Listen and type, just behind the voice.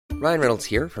Ryan Reynolds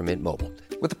here from Mint Mobile.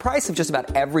 With the price of just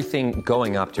about everything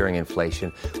going up during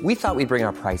inflation, we thought we'd bring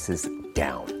our prices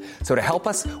down. So to help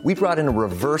us, we brought in a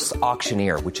reverse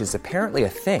auctioneer, which is apparently a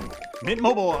thing. Mint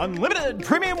Mobile Unlimited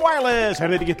Premium Wireless. How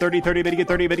to get 30, 30, bit to get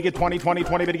 30, bit to get 20, 20,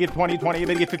 20, bit to get 20, 20,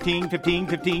 bit to get 15, 15,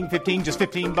 15, 15, just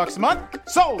 $15 a month?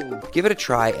 Sold! Give it a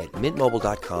try at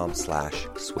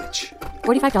mintmobile.com/switch.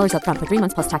 $45 up front for 3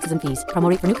 months plus taxes and fees. Promo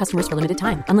rate for new customers for limited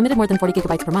time. Unlimited more than 40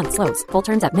 gigabytes per month. Slows full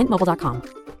terms at mintmobile.com.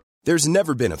 There's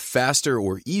never been a faster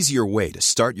or easier way to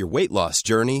start your weight loss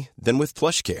journey than with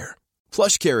PlushCare.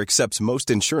 PlushCare accepts most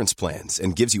insurance plans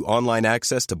and gives you online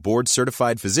access to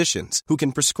board-certified physicians who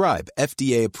can prescribe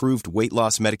FDA-approved weight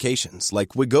loss medications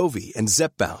like Wegovy and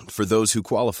Zepbound for those who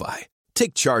qualify.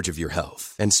 Take charge of your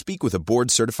health and speak with a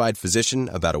board-certified physician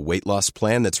about a weight loss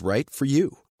plan that's right for you.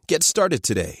 Get started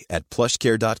today at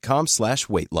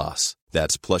plushcare.com/weightloss.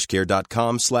 That's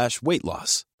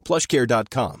plushcare.com/weightloss.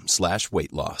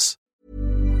 plushcare.com/weightloss.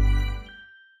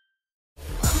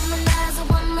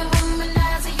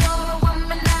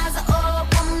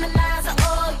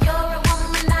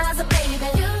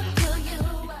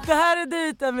 Det här är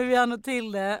dejten med Vivian och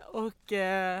Tilde och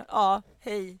ja,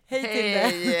 hej Tilde.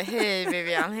 Hej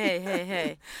Vivian,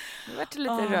 hej. Det var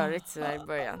lite rörigt så där i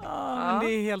början. Men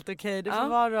det är helt okej. Det får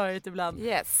vara rörigt ibland.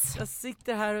 Yes. Jag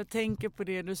sitter här och tänker på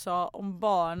det du sa om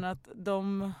barn, att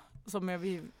de som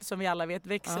vi alla vet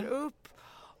växer upp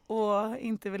och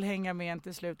inte vill hänga med en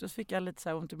till slut. Och så fick jag lite så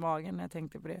här ont i magen när jag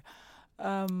tänkte på det.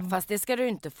 Fast det ska du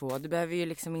inte få. Du behöver ju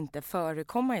liksom inte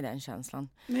förekomma i den känslan.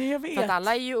 Nej, jag vet. För att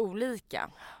alla är ju olika.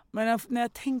 Men när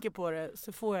jag tänker på det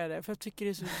så får jag det. För jag tycker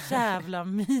det är så jävla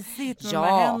mysigt med de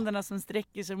här händerna som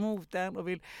sträcker sig mot en och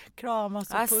vill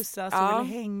kramas och pussas och vill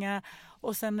hänga.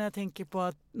 Och sen när jag tänker på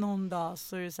att någon dag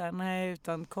så är det så här, nej,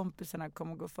 utan kompisarna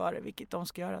kommer gå före, vilket de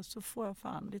ska göra, så får jag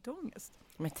fan lite ångest.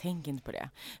 Men tänk inte på det.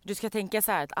 Du ska tänka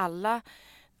så här att alla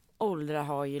åldrar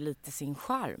har ju lite sin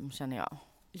charm, känner jag.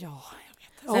 Ja,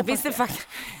 jag vet. Sen finns det faktiskt,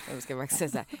 jag ska faktiskt säga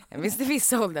så här, finns det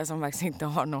vissa åldrar som faktiskt inte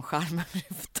har någon charm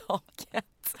överhuvudtaget.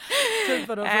 Typ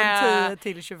vadå, från 10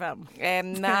 till 25?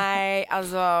 Nej,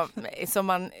 alltså som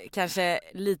man kanske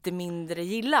lite mindre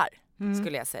gillar,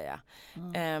 skulle jag säga.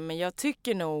 Men jag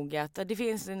tycker nog att det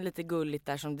finns en lite gulligt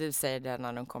där som du säger där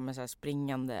när de kommer så här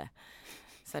springande.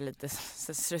 Så här lite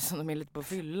så ser det som de är lite på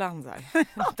fyllan så här.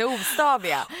 Lite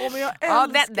ostadiga. Men jag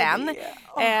älskar det.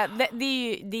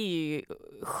 Det är ju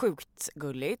sjukt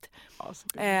gulligt.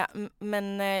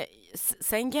 Men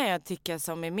sen kan jag tycka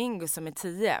som är Mingo som är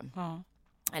 10.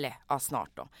 Eller snart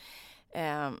då.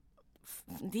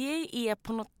 Det är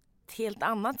på något helt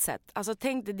annat sätt. Alltså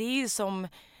tänk dig, det är ju som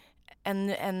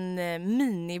en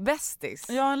minibästis.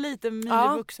 Ja, en liten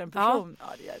minivuxen person. Ja,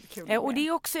 det är kul. Och det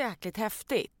är också jäkligt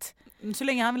häftigt. Så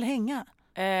länge han vill hänga.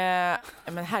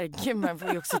 Men herregud, man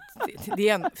får ju också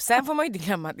sen får man ju inte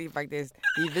glömma att det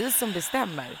är vi som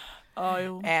bestämmer.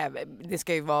 Det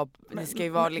ska ju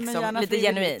vara liksom lite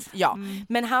genuint. Ja.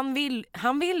 Men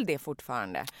han vill det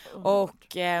fortfarande.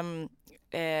 Och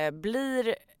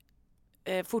blir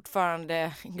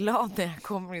fortfarande glad när jag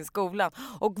kommer in i skolan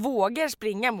och vågar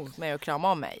springa mot mig och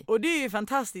krama om mig. Och det är ju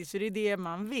fantastiskt, för det är det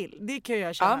man vill. Det kan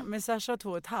jag känna. Men Sasha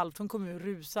 2,5, hon kommer ju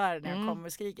rusar när jag kommer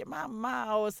och skriker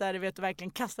mamma och så här, vet du,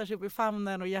 verkligen kastar sig upp i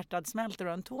famnen och hjärtat smälter.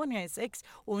 Och Antonia är 6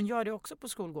 och hon gör det också på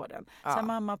skolgården. Så här,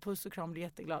 mamma, puss och kram, blir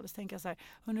jätteglad. Så tänker jag så här,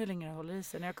 hur länge det håller i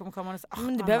sig när jag kommer komma och säga,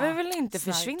 men det behöver väl inte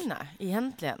försvinna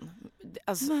egentligen.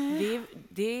 Alltså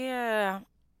det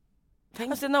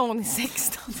tänk dig när hon är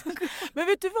 16. Men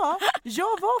vet du vad?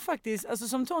 Jag var faktiskt, alltså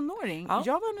som tonåring,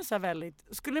 jag var nog så här väldigt,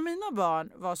 skulle mina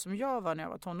barn vara som jag var när jag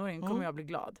var tonåring, kommer jag bli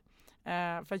glad.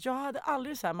 För att jag hade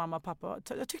aldrig så här mamma och pappa,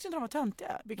 jag tyckte inte de var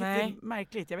töntiga, vilket är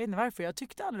märkligt, jag vet inte varför, jag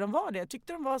tyckte aldrig de var det, jag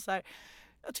tyckte de var så här,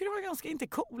 jag tyckte de var ganska, inte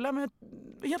coola, men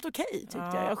helt okej, tyckte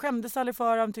jag. Jag skämdes aldrig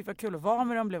för dem, tyckte det var kul att vara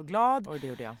med dem, blev glad. Och det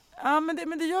gjorde jag. Ja, men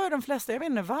det gör de flesta. Jag vet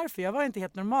inte varför. Jag var inte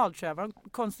helt normal, tror jag. Det var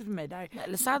konstigt för mig där.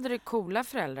 Eller så hade du coola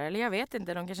föräldrar. Eller jag vet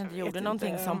inte. De kanske inte gjorde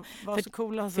någonting som var så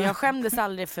coola. För jag skämddes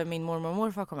aldrig för min mormor och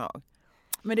morfar, kommer jag ihåg.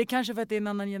 Men det är kanske för att det är en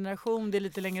annan generation. Det är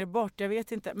lite längre bort. Jag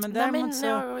vet inte. Men det är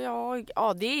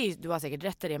du har säkert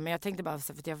rätt i det. Men jag tänkte bara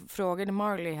för att jag frågade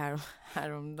Marley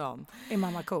häromdagen. Är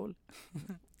mamma cool?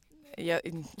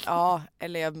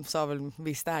 Eller jag sa väl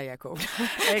visst är jag cool.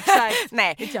 Exakt.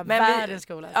 Nej, men världens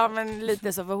cool. Ja, men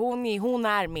lite så, för hon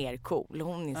är mer cool.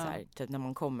 Hon är så här, typ när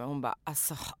man kommer, hon bara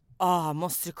alltså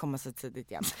måste du komma så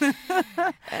tidigt igen.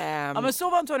 Ja, men så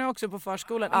var Antonija också på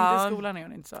förskolan. Inte i skolan är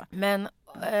hon inte så. Men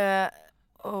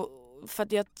för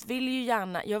att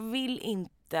jag vill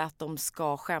inte att de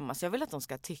ska skämmas. Jag vill att de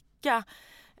ska tycka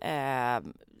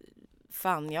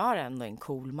fan, jag är ändå en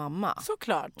cool mamma.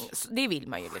 Såklart. Det vill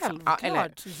man ju liksom.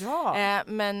 Självklart, ja.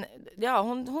 Men ja,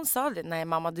 hon sa det, nej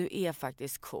mamma, du är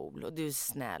faktiskt cool och du är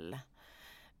snäll.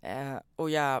 Och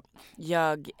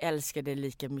jag älskar dig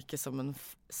lika mycket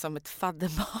som ett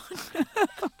fadderbarn.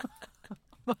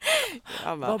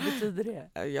 Vad betyder det?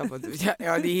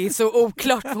 Ja, det är så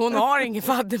oklart, för hon har ingen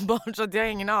fadderbarn så att jag har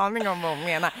ingen aning om vad hon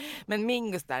menar. Men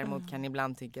Mingus däremot kan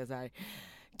ibland tycka så här,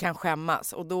 kan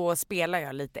skämmas, och då spelar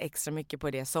jag lite extra mycket på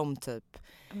det, som typ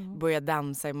börja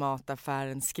dansa i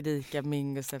mataffären, skrika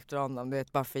Mingus efter honom, du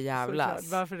vet, bara för jävlas.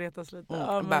 Såklart, bara för retas lite.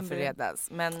 Bara för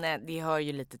retas. Men det hör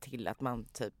ju lite till att man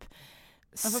typ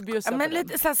men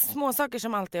lite så här små saker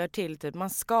som alltid hör till, typ man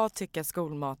ska tycka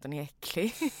skolmaten är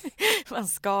äcklig. Man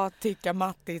ska tycka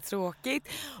matte är tråkigt,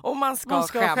 och man ska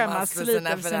skämmas för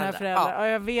lite för sina föräldrar. Ja,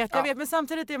 jag vet, men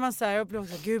samtidigt är man så här, jag blir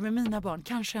också, gud, med mina barn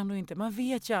kanske ändå inte, man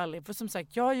vet ju aldrig, för som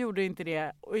sagt, jag gjorde inte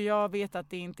det, och jag vet att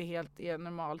det inte helt är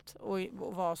normalt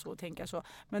att vara så och tänka så,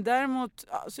 men däremot,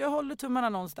 så jag håller tummarna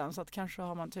någonstans att kanske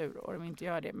har man tur och de inte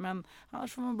gör det, men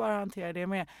annars får man bara hantera det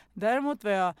med. Däremot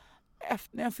var jag,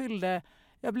 när jag fyllde,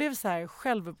 jag blev så här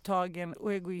självupptagen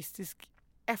och egoistisk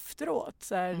efteråt,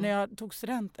 så här, när jag tog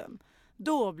studenten.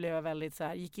 Då blev jag väldigt så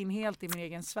här, gick in helt i min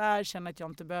egen sfär, kände att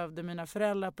jag inte behövde mina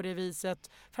föräldrar på det viset.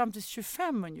 Fram till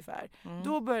 25 ungefär.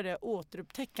 Då började jag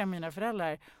återupptäcka mina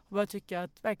föräldrar och började tycka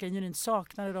att verkligen genuint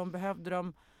saknade dem, behövde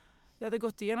dem. Jag hade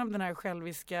gått igenom den här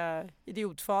själviska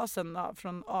idiotfasen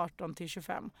från 18 till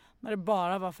 25. När det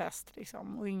bara var fest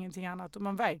liksom, och ingenting annat. Och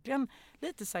man verkligen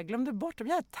lite så här glömde bort det.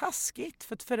 Det är taskigt,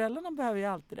 för att föräldrarna behöver ju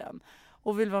alltid den.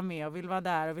 Och vill vara med och vill vara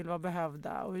där och vill vara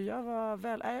behövda. Och jag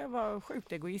var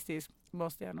sjukt egoistisk,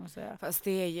 måste jag nog säga. Fast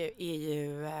det är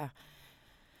ju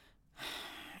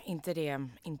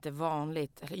inte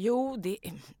vanligt. Jo,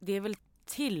 det är väl,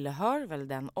 tillhör väl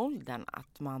den åldern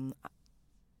att man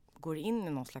går in i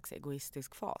någon slags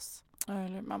egoistisk fas.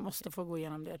 Eller man måste få gå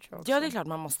igenom det, tror jag också. Ja, det är klart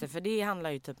man måste, för det handlar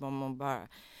ju typ om att bara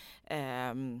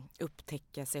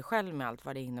upptäcka sig själv med allt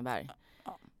vad det innebär.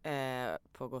 Ja.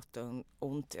 På gott och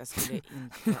ont. Jag skulle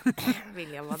inte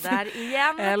vilja vara där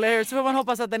igen. Eller hur? Så får man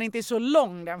hoppas att den inte är så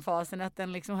lång, den fasen, att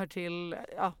den liksom hör till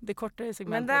det kortare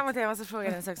segmentet. Men däremot jag måste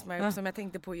fråga en sak som jag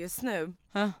tänkte på just nu.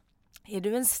 Är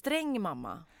du en sträng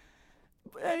mamma?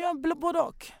 Ja, både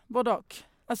och.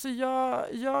 Alltså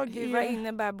vad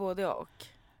innebär både och?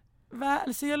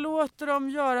 Så jag låter dem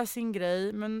göra sin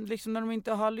grej, men liksom när de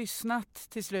inte har lyssnat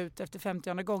till slut efter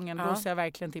 50:e gången, då ser jag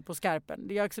verkligen till på skarpen.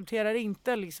 Jag accepterar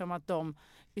inte liksom att de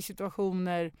i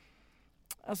situationer,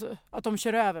 alltså att de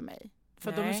kör över mig.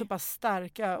 För de är så pass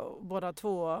starka båda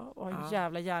två och har en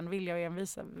jävla järnvilja och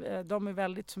envisa. De är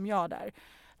väldigt som jag där.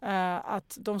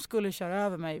 Att de skulle köra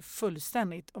över mig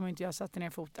fullständigt om inte jag satte ner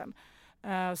foten.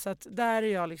 Så att där är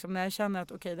jag liksom, när jag känner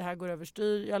att okej, det här går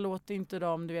överstyr, jag låter inte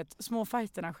dem, du vet, små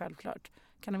fighterna självklart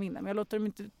kan de vinna, men jag låter dem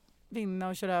inte vinna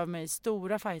och köra över mig i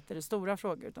stora fighter, stora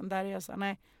frågor, utan där är jag så här,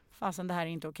 nej, fasen, det här är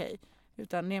inte okej.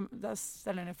 Utan där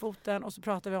ställer ner foten och så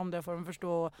pratar vi om det, får de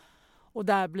förstå, och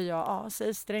där blir jag,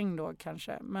 säg sträng då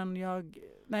kanske, men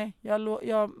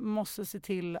jag måste se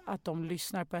till att de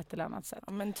lyssnar på ett eller annat sätt.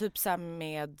 Ja, men typ så här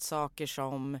med saker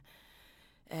som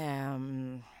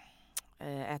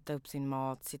äta upp sin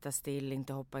mat, sitta still,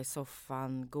 inte hoppa i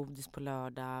soffan, godis på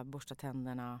lördag, borsta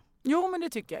tänderna. Jo, men det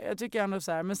tycker jag. Jag tycker ändå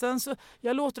så här. Men sen så,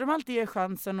 jag låter dem alltid ge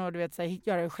chansen och du vet, så här,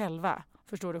 göra det själva.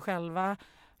 Förstår det själva,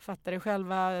 fattar det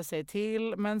själva, jag säger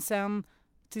till. Men sen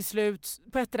till slut,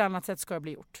 på ett eller annat sätt ska det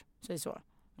bli gjort. Säg så.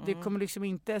 Det kommer liksom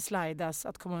inte slidas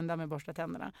att komma undan med borsta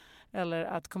tänderna. Eller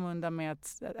att komma undan med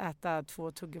att äta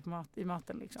 2 tuggor i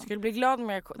maten. Liksom. Skulle bli glad om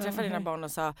jag träffade dina barn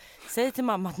och sa, säg till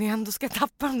mamma att ni ändå ska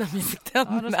tappa de där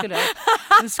mjölktänderna.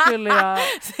 Då skulle jag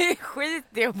säg skit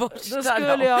i att borsta. Då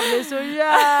skulle jag bli så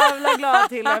jävla glad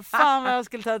till det. Fan vad jag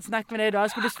skulle ta ett snack med dig idag.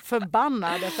 Jag skulle bli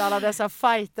förbannad efter alla dessa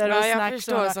fighter och snack. Jag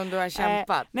förstår som du har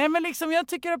kämpat. Nej, men liksom, jag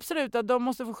tycker absolut att de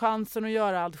måste få chansen att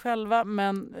göra allt själva.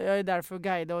 Men jag är där för att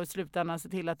guida och i slutändan se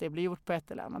till att det blir gjort på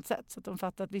ett eller annat sätt. Så att de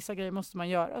fattar att vissa grejer måste man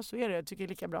göra. Så är det. Jag tycker det är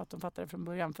lika bra att de fattar det från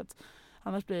början. För att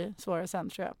annars blir det svårare sen,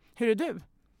 tror jag. Hur är du?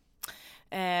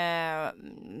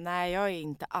 Nej, jag är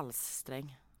inte alls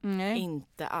sträng. Nej.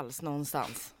 Inte alls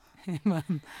någonstans.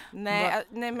 Nej,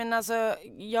 men alltså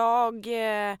jag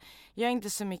är inte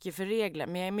så mycket för regler,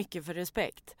 men jag är mycket för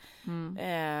respekt.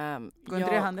 Går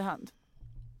inte det hand i hand?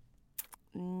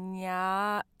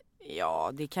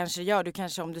 Ja, det kanske gör. Du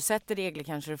kanske, om du sätter regler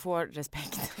kanske du får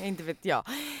respekt. Inte vet jag.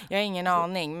 Jag har ingen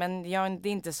aning, men det är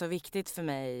inte så viktigt för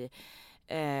mig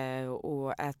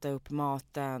att äta upp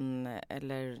maten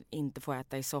eller inte få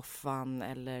äta i soffan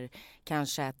eller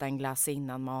kanske äta en glass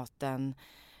innan maten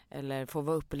eller få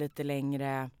vara uppe lite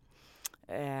längre.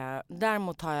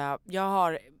 Däremot har jag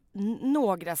har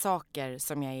några saker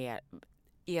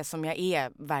som jag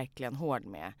är verkligen hård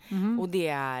med. Och det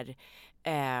är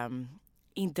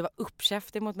inte vara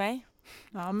uppkäftig mot mig.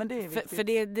 Ja, men det är viktigt. För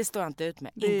det står jag inte ut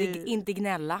med. Inte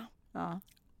gnälla. Ja.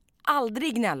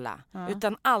 Aldrig gnälla,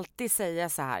 utan alltid säga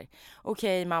så här: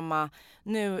 okej, mamma,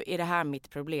 nu är det här mitt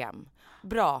problem.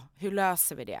 Bra, hur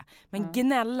löser vi det? Men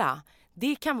gnälla,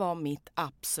 det kan vara mitt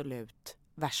absolut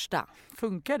värsta.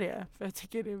 Funkar det? För jag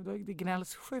tycker det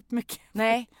gnälls sjukt mycket.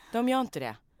 Nej, de gör inte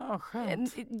det. Ja,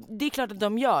 skönt. Det är klart att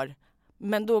de gör.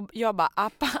 Men då jag bara,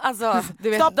 alltså, du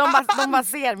vet, de bara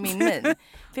ser min min.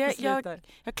 För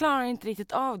jag klarar inte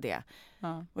riktigt av det.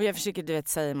 Ja. Och jag försöker, du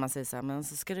vet, man säger så här, men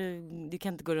så ska du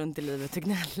kan inte gå runt i livet och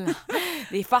gnälla.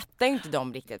 Det fattar inte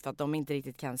de riktigt, för att de inte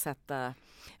riktigt kan sätta.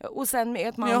 Och sen med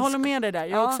att man, jag håller med dig där,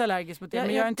 jag är också allergisk mot det,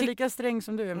 men jag är inte lika sträng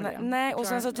som du är med det. Nej, och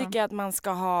sen så tycker jag att man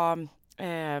ska ha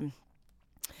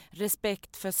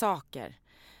respekt för saker.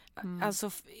 Alltså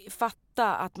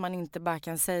fatta att man inte bara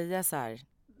kan säga så här.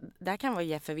 Det kan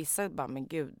vara för vissa, bara, men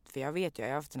gud, för jag vet ju, jag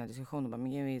har haft den här diskussionen, bara,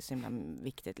 men gud, det är så himla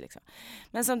viktigt liksom.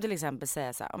 Men som till exempel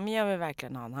säga så här, men jag vill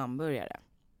verkligen ha en hamburgare.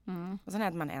 Och sen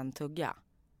äter man en tugga.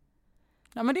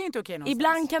 Ja, men det är inte okej någonstans.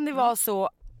 Ibland kan det vara så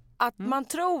att man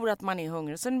tror att man är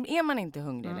hungrig, sen är man inte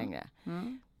hungrig längre.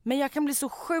 Men jag kan bli så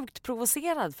sjukt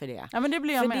provocerad för det. Ja, men det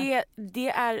blir jag med. Det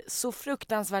är så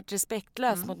fruktansvärt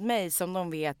respektlöst mot mig som de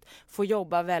vet får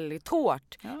jobba väldigt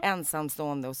hårt,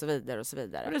 ensamstående och så vidare och så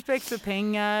vidare. Och respekt för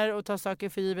pengar och ta saker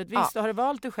för givet. Visst, har du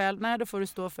valt det själv, nej, då får du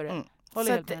stå för det.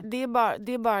 Så att det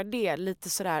är bara det, lite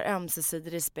sådär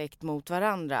ömsesidig respekt mot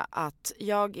varandra. Att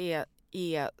jag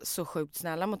är så sjukt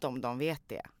snälla mot dem, de vet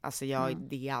det. Alltså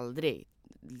det är aldrig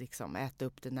liksom äta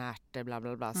upp det närte bla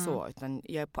bla bla så, utan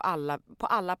jag är på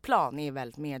alla plan är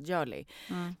väldigt medgörlig.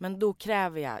 Men då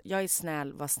kräver jag är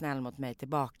snäll, var snäll mot mig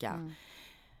tillbaka.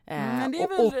 Men det är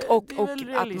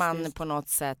väl att man på något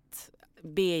sätt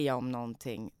ber jag om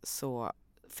någonting, så,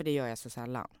 för det gör jag så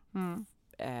sällan.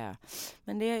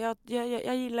 Men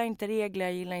jag gillar inte regler,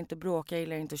 jag gillar inte bråka, jag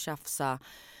gillar inte att tjafsa.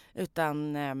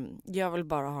 Utan jag vill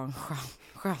bara ha en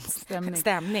skön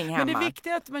stämning hemma. Men det är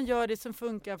viktigt att man gör det som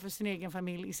funkar för sin egen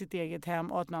familj i sitt eget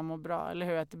hem och att man mår bra, eller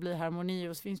hur? Att det blir harmoni,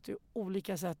 och så finns det ju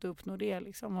olika sätt att uppnå det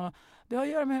liksom. Och det har att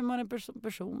göra med hur man är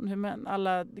person, hur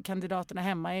alla kandidaterna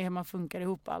hemma är, hur man funkar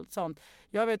ihop, allt sånt.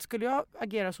 Jag vet, skulle jag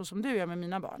agera så som du gör med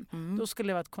mina barn, då skulle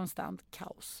det vara ett konstant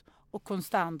kaos och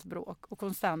konstant bråk och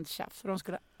konstant tjafs, för de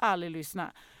skulle aldrig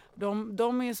lyssna.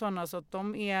 De är sådana så att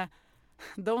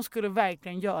de skulle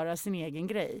verkligen göra sin egen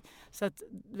grej. Så att,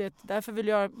 därför vill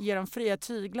jag ge dem fria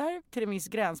tyglar till en viss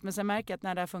gräns. Men sen märker jag att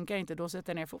när det här funkar inte, då sätter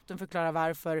jag ner foten, förklarar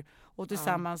varför. Och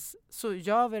tillsammans så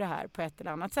gör vi det här på ett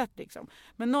eller annat sätt. Liksom.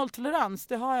 Men nolltolerans,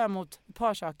 det har jag mot ett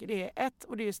par saker. Det är ett,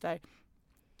 och det är just där,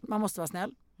 man måste vara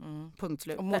snäll. Punkt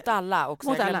slut. Och mot alla också.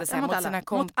 Mot sina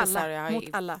kompisar. Mot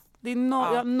alla. Det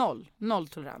är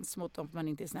nolltolerans mot om man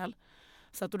inte är snäll.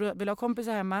 Så att du vill ha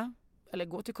kompisar hemma, eller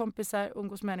gå till kompisar,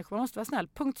 umgås med människor, man måste vara snäll.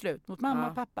 Punkt slut. Mot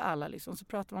mamma, pappa, alla liksom. Så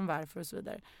pratar man om varför och så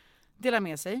vidare. Dela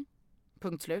med sig.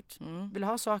 Punkt slut. Vill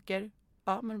ha saker?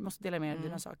 Ja, men du måste dela med dig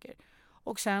dina saker.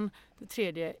 Och sen, det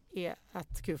tredje är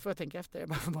att, gud, får jag tänka efter.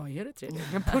 Vad är det tredje?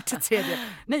 Jag bort det tredje.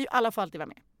 Nej, alla får alltid vara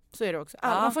med. Så är det också.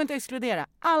 Man får inte exkludera.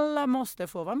 Alla måste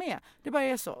få vara med. Det bara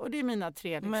är så. Och det är mina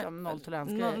tre liksom,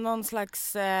 nolltoleransgrejer. Någon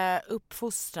slags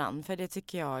uppfostran, för det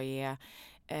tycker jag är...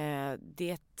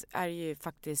 det är ju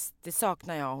faktiskt, det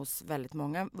saknar jag hos väldigt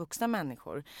många vuxna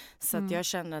människor. Så att jag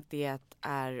känner att det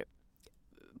är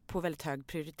på väldigt hög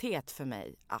prioritet för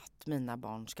mig att mina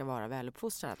barn ska vara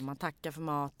väluppfostrade. Man tackar för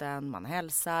maten, man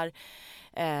hälsar.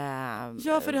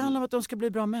 Ja, för det handlar om att de ska bli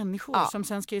bra människor som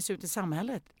sen ska ge sig ut i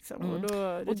samhället. Liksom. Och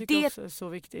det tycker jag också är så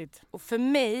viktigt. Och för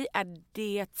mig är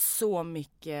det så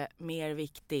mycket mer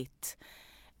viktigt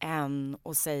än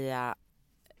att säga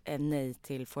nej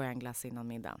till får jag en glass innan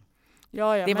middagen.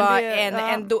 Ja, det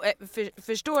var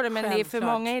förstår du, men det är, för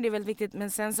många är det väldigt viktigt.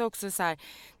 Men sen så också så här,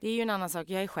 det är ju en annan sak.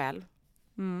 Jag är själv.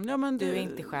 Ja, men du är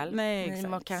inte själv. Nej, exakt.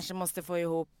 Man kanske måste få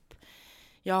ihop.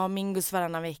 Jag har Mingus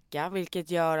varannan vecka, vilket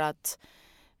gör att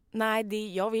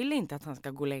jag vill inte att han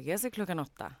ska gå och lägga sig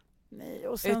 8:00. Nej,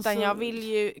 och sen utan jag vill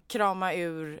ju krama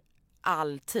ur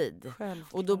all tid.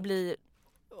 Självklart. Och då blir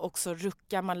också,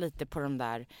 ruckar man lite på de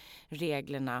där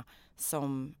reglerna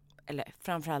som, eller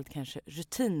framförallt kanske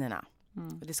rutinerna.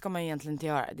 Och det ska man ju egentligen inte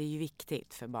göra. Det är ju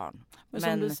viktigt för barn. Men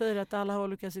som du säger, att alla har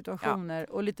olika situationer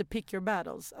och lite pick your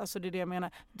battles. Alltså det är det jag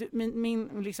menar.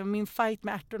 Min fight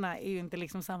med ärtorna är ju inte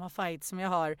liksom samma fight som jag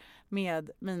har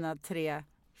med mina 3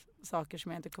 saker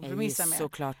som jag inte kompromissar med.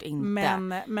 Såklart inte.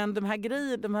 Men de här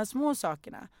grejerna, de här små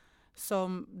sakerna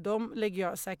som de lägger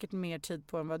jag säkert mer tid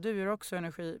på än vad du gör också,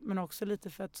 energi, men också lite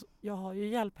för att jag har ju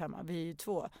hjälp hemma, vi är ju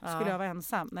 2. Skulle jag vara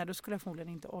ensam, nej då skulle jag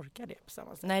förmodligen inte orka det på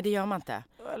samma sätt. Nej, det gör man inte.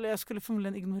 Eller jag skulle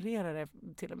förmodligen ignorera det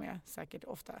till och med, säkert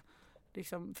ofta.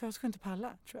 Liksom, för jag skulle inte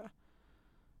palla, tror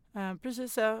jag.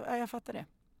 Precis, jag fattar det.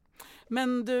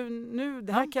 Men du, nu,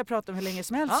 det här kan jag prata om hur länge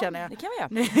som helst känner jag. Det kan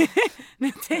vi göra.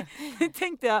 Nu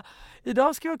tänkte jag,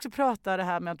 idag ska vi också prata det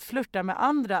här med att flirta med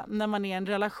andra när man är i en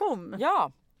relation.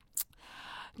 Ja.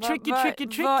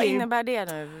 Tricky. Vad innebär det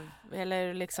nu?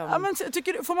 Eller liksom... Ja, men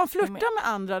får man flirta med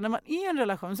andra när man är i en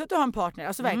relation? Så att du har en partner,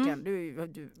 alltså verkligen, du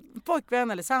är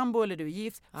pojkvän eller sambo eller du är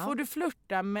gift. Ja. Får du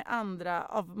flirta med andra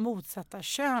av motsatta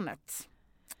könet?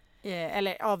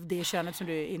 Eller av det könet som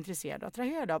du är intresserad och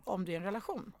attraherad av om du är i en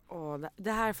relation?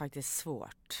 Det här är faktiskt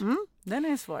svårt. Den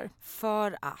är svår.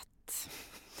 För att...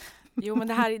 Jo, men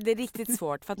det är riktigt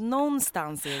svårt. För att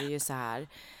någonstans är det ju så här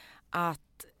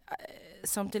att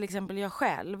som till exempel jag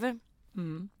själv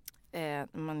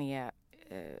man är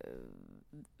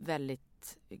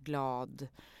väldigt glad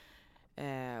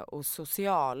och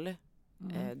social.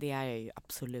 Det är jag ju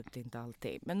absolut inte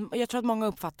alltid. Men jag tror att många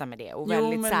uppfattar med det. Och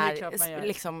väldigt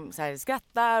liksom så här,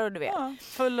 skrattar och du vet. Ja,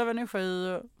 full av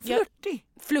energi och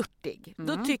flörtig.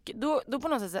 Då på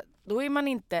något sätt, då är man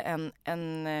inte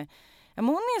en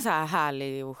hon är så här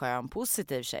härlig och skön,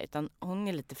 positiv tjej. Utan hon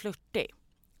är lite flörtig.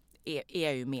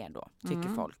 Är ju mer då,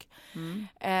 tycker folk.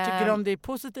 Tycker du om det är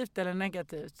positivt eller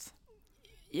negativt?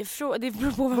 Det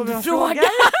beror på vad du frågar.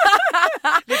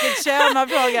 Vilket kön man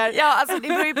frågar. Ja, alltså det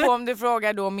beror ju på om du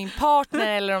frågar då min partner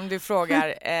eller om du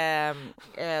frågar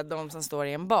de som står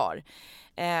i en bar.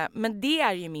 Men det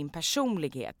är ju min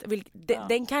personlighet.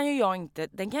 Den kan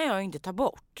jag inte ta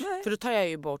bort. Nej. För då tar jag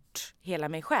ju bort hela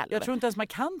mig själv. Jag tror inte ens man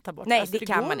kan ta bort. Nej, alltså, det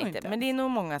kan man inte. Men det är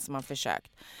nog många som har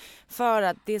försökt. För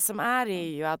att det som är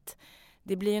ju att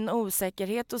det blir en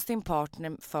osäkerhet hos din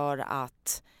partner för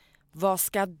att vad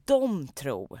ska de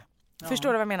tro? Ja. Förstår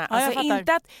du vad jag menar? Ja, alltså jag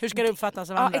inte att, hur ska det uppfattas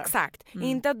av andra? Ja, exakt.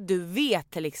 Inte att du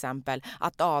vet till exempel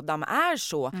att Adam är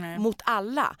så mot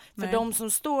alla. För de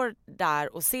som står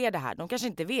där och ser det här, de kanske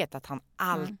inte vet att han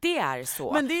alltid är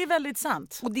så. Men det är väldigt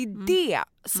sant. Och det är det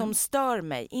som stör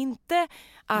mig. Inte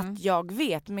att jag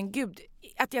vet, men gud,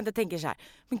 att jag inte tänker så här.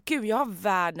 Men gud, jag har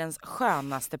världens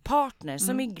skönaste partner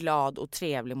som är glad och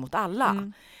trevlig mot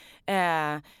alla.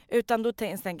 Utan då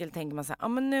tänker man så här,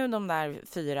 men nu de där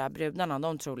 4 brudarna,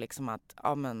 de tror liksom att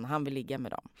men han vill ligga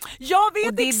med dem. Jag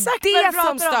vet exakt vad det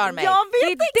som stör mig.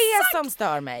 Det är det som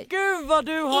stör mig. Gud vad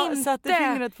du har satt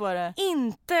fingret på det.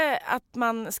 Inte att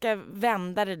man ska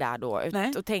vända det där då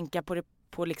och tänka på det,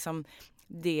 på liksom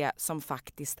det som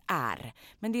faktiskt är.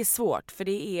 Men det är svårt för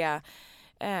det är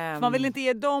man vill inte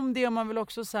ge dem det och man vill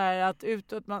också så här att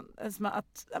utåt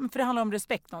för det handlar om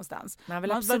respekt någonstans. Man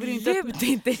vill absolut inte ge dem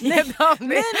det. Nej, man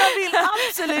vill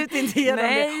absolut inte ge dem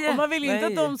det. Och man vill inte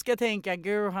att de ska tänka,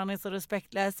 gud han är så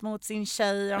respektlös mot sin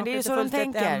tjej. Men det är så de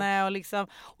tänker. Henne och liksom,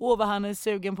 vad han är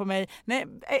sugen på mig. Nej,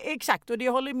 exakt, och det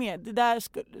håller med. Det där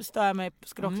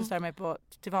skulle också störa mig på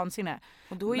till vansinne.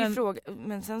 Och då är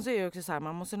men sen så är det också så här,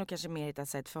 man måste nog kanske mer hitta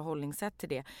ett förhållningssätt till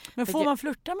det. Men får man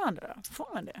flirta med andra då?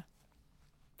 Får man det?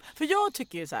 För jag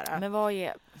tycker ju så här. Men vad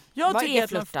är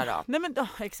flirta då? Nej men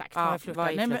exakt, vad är flirta?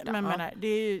 Nej,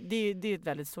 det är ett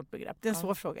väldigt stort begrepp. Det är en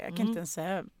svår fråga. Jag kan inte ens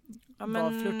säga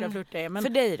vad flirta är. Men, för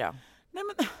dig då? Nej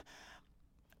men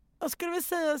jag skulle väl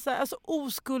säga så här, alltså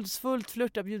oskuldsfullt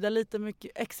flirta, bjuda lite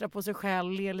mycket extra på sig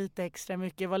själv, le lite extra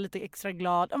mycket, vara lite extra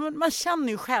glad. Ja, men man känner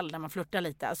ju själv när man flirtar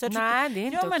lite. Alltså, nej, det är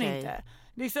inte okej.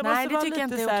 Nej, det tycker jag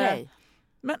inte är okej.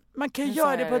 Men man kan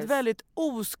göra det på ett väldigt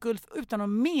utan att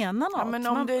mena något. Ja, men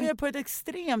man gör på ett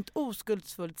extremt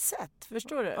oskuldsfullt sätt.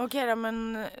 Förstår du? Okej då,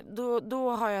 men då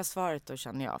har jag svaret då,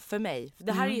 känner jag. För mig.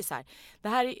 Det här är ju så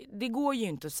här. Det går ju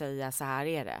inte att säga så här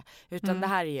är det. Utan det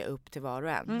här är ju upp till var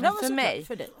och en. Men för mig.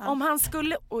 För dig, om han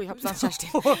skulle... Oj, hoppsan Kerstin.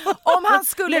 om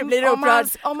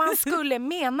han skulle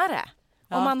mena det.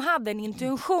 Ja. Om han hade en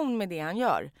intention med det han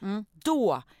gör.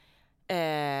 Då...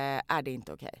 är det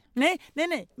inte okej. Nej,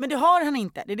 men det har han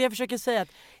inte. Det är det jag försöker säga, att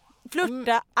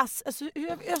flirta,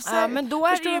 men då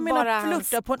är det ju bara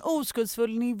flirta på en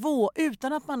oskuldsfull nivå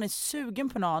utan att man är sugen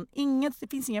på någon. Det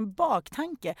finns ingen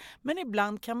baktanke. Men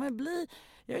ibland kan man bli,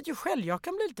 jag vet ju själv, jag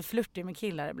kan bli lite flirtig med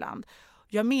killar ibland.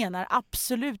 Jag menar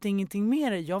absolut ingenting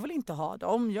mer. Jag vill inte ha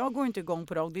dem. Jag går inte igång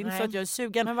på dem. Det är inte så att jag är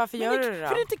sugen. Men varför gör du det då?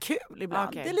 För det är inte kul ibland.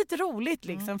 Okay. Det är lite roligt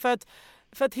liksom. För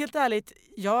att helt ärligt,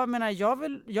 jag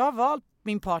har valt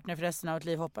min partner för resten av ett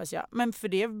liv, hoppas jag. Men för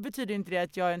det betyder inte det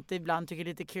att jag inte ibland tycker det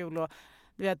är lite kul och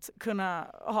du vet, kunna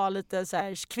ha lite så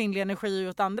här kvinnlig energi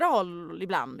åt andra håll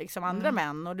ibland, liksom andra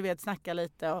män, och du vet, snacka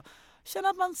lite och känna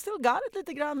att man still got it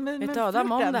lite grann med Vet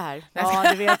Adam om det här?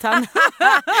 Ja, det vet han.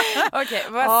 Okej,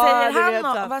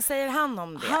 vad säger han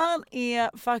om det? Han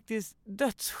är faktiskt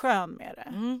dödsskön med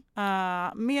det.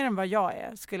 Mer än vad jag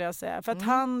är, skulle jag säga. För att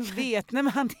han vet, nej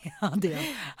men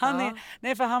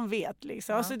han vet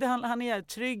liksom. Alltså, han är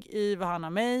trygg i vad han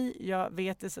har mig. Jag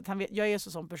vet det, så att jag är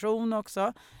så som person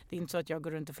också. Det är inte så att jag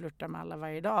går runt och flirtar med alla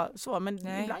varje dag. Så, men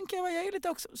ibland kan jag är lite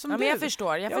också som du. Men jag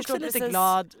förstår. Jag är förstår också lite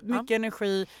glad, mycket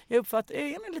energi. Jag uppfattar,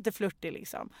 jag är lite flirtig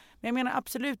liksom. Men jag menar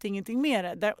absolut ingenting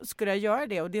mer. Där skulle jag göra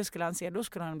det och det skulle han se, då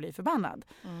skulle han bli förbannad.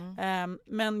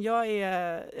 Men jag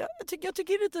tycker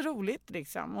det är lite roligt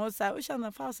liksom. Och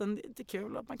känna fasen, det är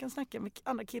kul att man kan snacka med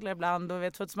andra killar ibland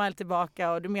och få ett smile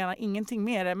tillbaka och du menar ingenting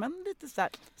mer det, men lite så här,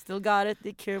 still got it, det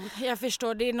är kul. Jag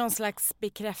förstår, det är någon slags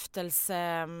bekräftelse.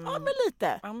 Ja, men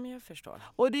lite. Ja, men jag förstår.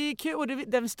 Och det är kul, och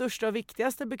den största och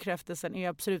viktigaste bekräftelsen är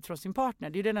absolut från sin partner.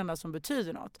 Det är den enda som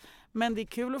betyder något. Men det är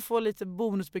kul att få lite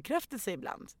bonusbekräftelse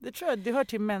ibland. Det tror jag, det hör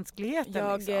till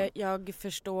mänskligheten. Jag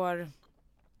förstår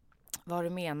vad du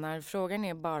menar. Frågan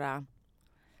är bara...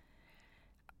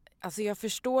 Alltså jag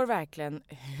förstår verkligen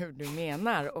hur du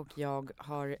menar och jag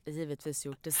har givetvis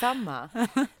gjort detsamma.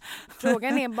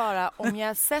 Frågan är bara om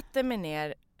jag sätter mig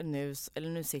ner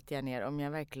nu sitter jag ner, om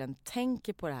jag verkligen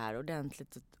tänker på det här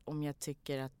ordentligt, om jag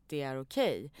tycker att det är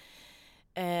okej.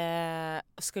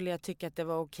 Skulle jag tycka att det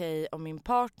var okej om min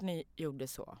partner gjorde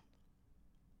så?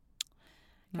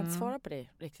 Jag kan inte svara på det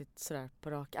riktigt sådär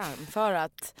på rak arm. För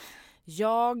att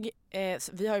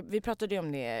vi pratade ju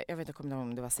om det, jag vet inte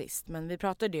om det var sist, men vi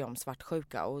pratade ju om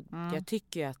svartsjuka och jag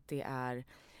tycker att det är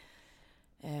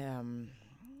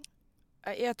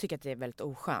jag tycker att det är väldigt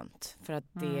oskönt för att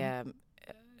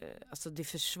det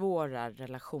försvårar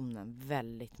relationen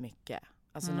väldigt mycket.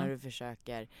 Alltså när du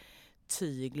försöker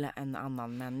tygla en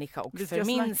annan människa och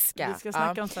förminska. Vi ska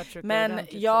snacka om svartsjuka. Men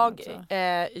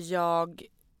jag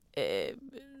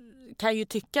kan ju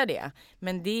tycka det,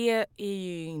 men det är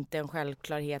ju inte en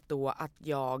självklarhet då att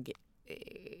jag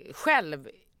själv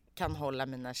kan hålla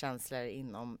mina känslor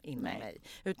inom mig.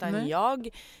 Utan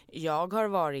jag har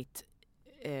varit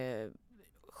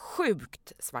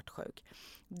sjukt svartsjuk.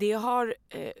 Det har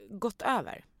gått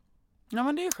över. Ja,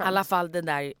 men det är skönt. I alla fall det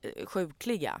där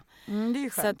sjukliga. Det är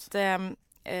skönt. Så att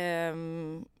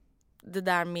det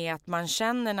där med att man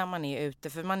känner när man är ute,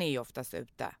 för man är ju oftast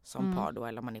ute som par då,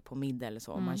 eller man är på middag eller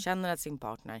så, och man känner att sin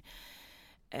partner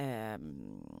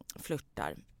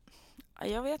flirtar.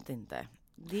 Jag vet inte.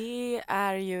 Det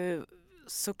är ju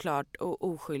såklart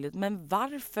oskyldigt, men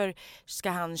varför ska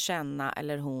han känna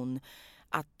eller hon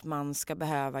att man ska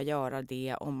behöva göra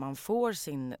det om man får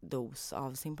sin dos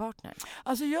av sin partner?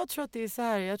 Alltså jag tror att det är så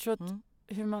här, jag tror att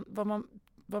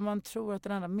vad man tror att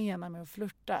den andra menar med att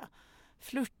flirta.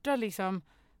 Flirta liksom,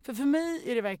 för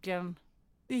mig är det verkligen,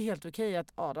 det är helt okej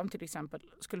att Adam till exempel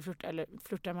skulle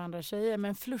flirta med andra tjejer,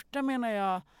 men flirta menar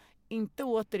jag inte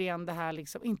återigen det här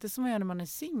liksom, inte som man gör när man är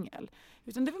singel,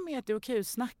 utan det var mer att det är okej att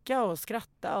snacka och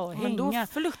skratta och hänga. Men då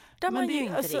flirtar man ju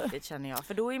inte riktigt, känner jag,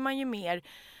 för då är man ju mer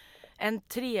en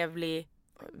trevlig,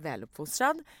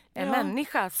 väluppfostrad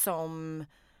människa som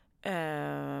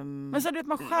men så är det att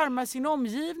man skärmar sin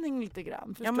omgivning lite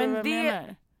grann. Förstår du vad jag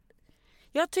menar?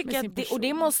 Jag tycker att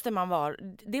det måste man vara.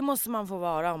 Det måste man få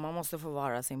vara, om man måste få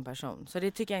vara sin person. Så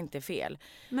det tycker jag inte är fel.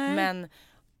 Nej. Men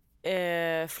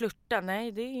flirta,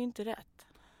 nej, det är ju inte rätt.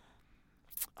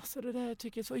 Alltså det där jag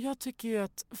tycker så. Jag tycker ju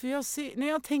att, när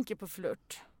jag tänker på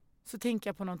flirt så tänker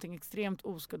jag på någonting extremt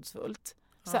oskuldsfullt.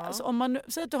 Så om man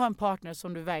säger att du har en partner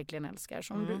som du verkligen älskar,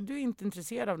 som du är inte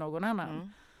intresserad av någon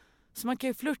annan. Så man kan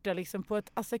ju flirta liksom på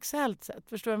ett asexuellt sätt.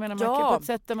 Förstår du vad jag menar? Man kan på ett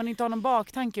sätt där man inte har någon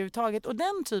baktanke överhuvudtaget. Och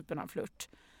den typen av flirt.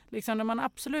 Liksom när man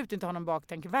absolut inte har någon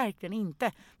baktanke. Verkligen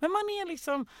inte. Men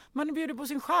man bjuder på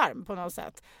sin charm på något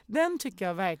sätt. Den tycker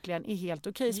jag verkligen är helt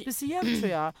okej. Speciellt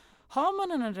tror jag. Har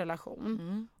man en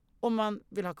relation. Och man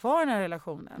vill ha kvar den här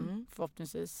relationen.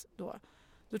 Förhoppningsvis då.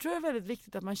 Då tror jag det är väldigt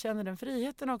viktigt att man känner den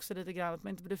friheten också lite grann. Att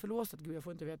man inte blir förlåst. Att gud, jag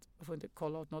får inte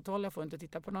kolla åt något håll. Jag får inte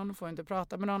titta på någon. Jag får inte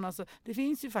prata med någon. Alltså, det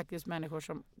finns ju faktiskt människor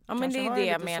som men det är det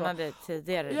jag menade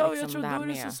tidigare. Ja, liksom, jag tror då är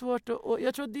det så svårt. Och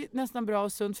jag tror det är nästan bra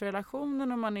och sunt för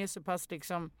relationen om man är så pass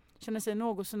liksom, känner sig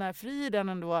något sån här fri i den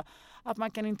ändå. Att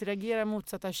man kan interagera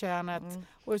motsatta könet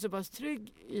och är så pass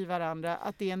trygg i varandra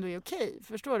att det ändå är okej.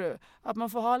 Förstår du? Att man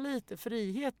får ha lite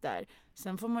frihet där.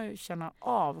 Sen får man ju känna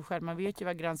av själv. Man vet ju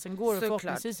var gränsen går. Och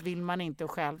förhoppningsvis vill man inte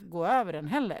själv gå över den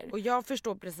heller. Och jag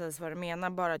förstår precis vad du menar.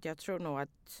 Bara att jag tror nog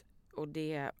att, och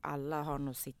det alla har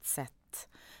nog sitt sätt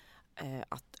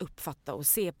att uppfatta och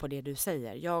se på det du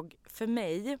säger. För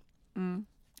mig,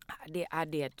 det är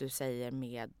det du säger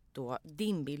med då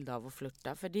din bild av att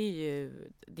flirta, för det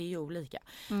är ju olika.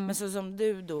 Men så som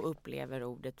du då upplever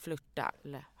ordet flirta,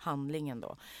 eller handlingen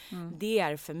då, det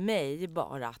är för mig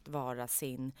bara att vara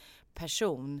sin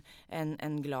person,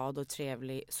 en glad och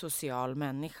trevlig social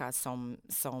människa som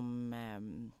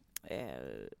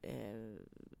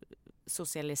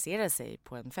socialiserar sig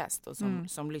på en fest och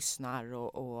som lyssnar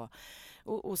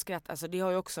och skrattar. Alltså det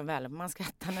har ju också väl, man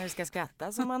skrattar när det ska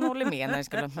skratta, så man håller med när det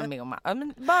ska vara med om.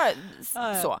 Men bara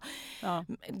så. Ja.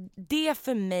 Det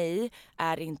för mig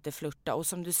är inte flirta, och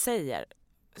som du säger,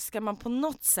 ska man på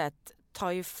något sätt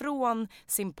ta ifrån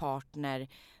sin partner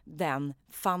den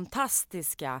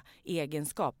fantastiska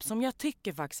egenskap som jag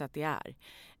tycker faktiskt att det är.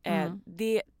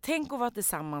 Tänk att vara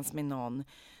tillsammans med någon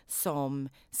som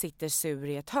sitter sur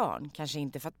i ett hörn. Kanske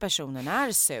inte för att personen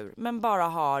är sur, men bara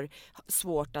har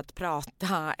svårt att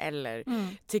prata eller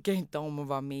tycker inte om att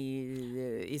vara med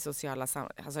i sociala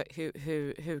sammanhang. Alltså,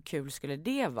 hur kul skulle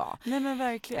det vara? Nej, men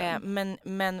verkligen.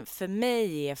 Men för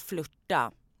mig är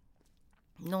flirta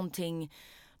någonting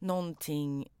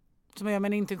som jag med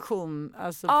en intention.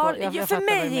 Alltså ja, för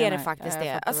mig är det faktiskt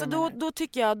det. Alltså då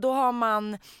tycker jag, då har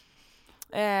man...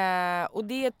 och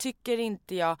det tycker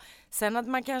inte jag. Sen att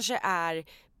man kanske är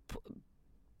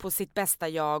på sitt bästa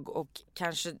jag och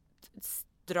kanske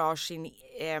drar sin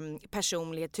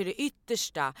personlighet till det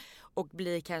yttersta och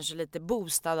blir kanske lite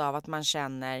boostad av att man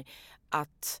känner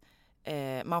att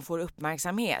man får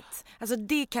uppmärksamhet. Alltså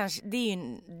det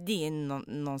är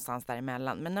någonstans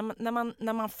däremellan. Men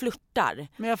när man flirtar.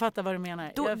 Men jag fattar vad du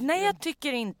menar. Jag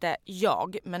tycker inte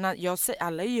men jag säger,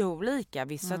 alla är ju olika.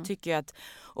 Vissa tycker att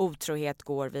otrohet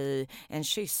går vid en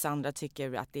kyss, andra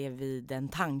tycker att det är vid en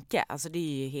tanke. Alltså det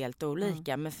är ju helt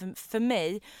olika. Men för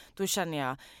mig, då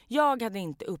känner jag hade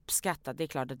inte uppskattat, det är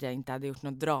klart att jag inte hade gjort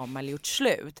något drama eller gjort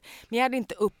slut. Men jag hade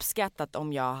inte uppskattat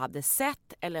om jag hade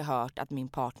sett eller hört att min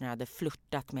partner hade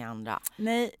flirtat med andra.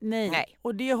 Nej.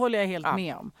 Och det håller jag helt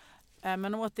med om.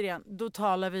 Men återigen, då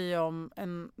talar vi om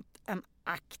en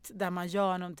akt där man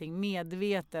gör någonting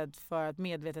medvetet för att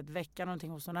medvetet väcka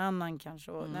någonting hos någon annan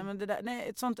kanske.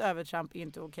 Ett sånt övertramp är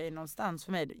inte okej någonstans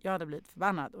för mig. Jag hade blivit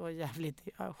förbannad och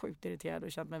sjukt irriterad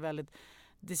och känt mig väldigt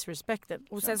disrespected.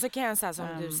 Och sen så kan jag säga som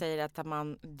du säger att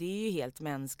det är ju helt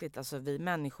mänskligt. Alltså vi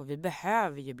människor, vi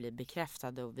behöver ju bli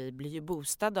bekräftade och vi blir ju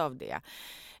boostade av det.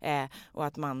 Och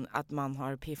att man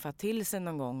har piffat till sig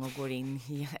någon gång och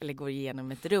går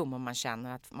igenom ett rum och man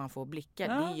känner att man får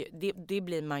blickar. Ja. Det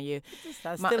blir man ju...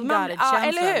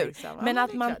 eller hur? Liksom. Men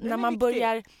att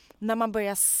när man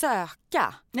börjar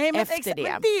söka efter det.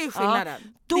 Men det är ju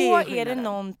skillnaden. Då är det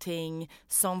någonting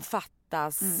som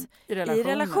fattas i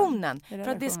relationen. För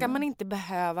att det ska man inte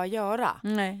behöva göra.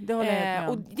 Nej, det håller jag med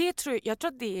om. Och jag tror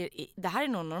att det här är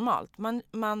nog normalt.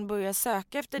 Man börjar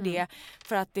söka efter det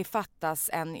för att det fattas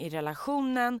en i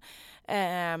relationen.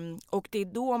 Och det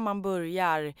är då man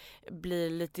börjar bli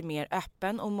lite mer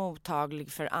öppen och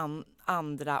mottaglig för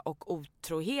andra, och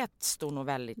otrohet står nog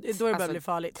väldigt... Då det börjar bli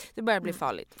farligt. Det börjar bli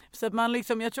farligt. Så att man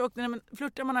liksom, jag tror också, när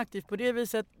flirtar man aktivt på det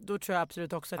viset, då tror jag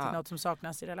absolut också att det är något som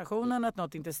saknas i relationen, att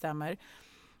något inte stämmer.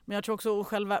 Men jag tror också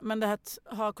men det här att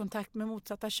ha kontakt med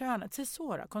motsatta könet,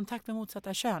 kontakt med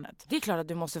motsatta könet. Det är klart att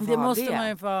du måste få det. Det måste man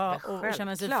ju få och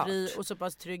känna sig fri och så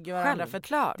pass trygg i varandra.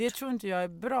 För det tror inte jag är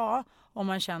bra om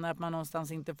man känner att man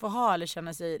någonstans inte får ha eller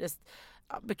känner sig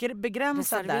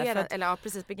begränsad där. Eller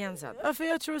precis begränsad. Ja, för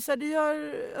jag tror så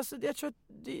här, jag tror att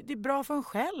det är bra för en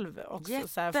själv också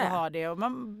så här, för att ha det. Och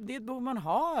det är ett behov man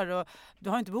har, och du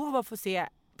har inte behov av att få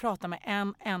prata med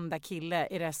en enda kille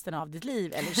i resten av ditt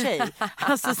liv eller tjej.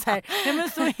 Alltså så här, nej men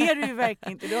så är det ju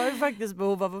verkligen inte. Du har ju faktiskt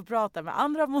behov av att prata med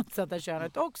andra motsatta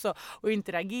könet också och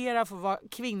interagera för att vara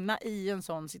kvinna i en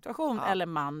sån situation eller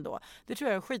man då. Det tror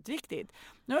jag är skitviktigt.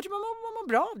 Nu tror man mår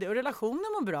bra av det, och relationen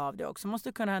mår bra av det också.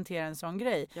 Måste kunna hantera en sån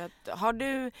grej. Har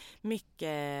du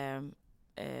mycket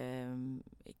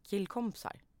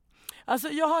killkompisar? Alltså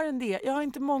jag har en del, jag har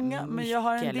inte många, men jag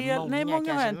har en del. Nej,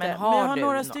 många har jag inte. Men jag har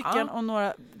några stycken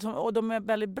och de är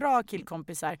väldigt bra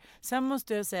killkompisar. Sen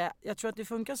måste jag säga, jag tror att det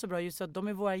funkar så bra just så att de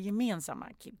är våra gemensamma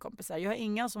killkompisar. Jag har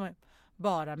inga som är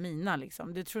bara mina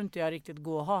liksom. Det tror inte jag riktigt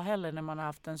går att ha heller när man har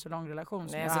haft en så lång relation.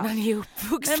 Nej, så när ni är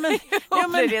uppvuxna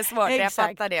blir det svårt, jag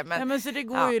fattar det. Men så det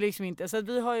går ju liksom inte. Så att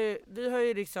vi har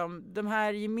ju liksom de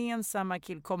här gemensamma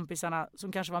killkompisarna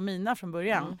som kanske var mina från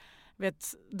början.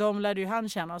 De lärde ju han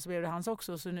känna, och så blev det hans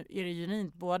också, så nu är det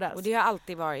genuint båda. Och det har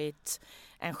alltid varit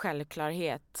en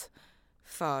självklarhet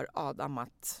för Adam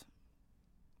att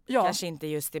kanske inte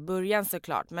just i början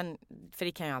såklart, men för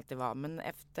det kan ju alltid vara, men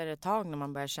efter ett tag när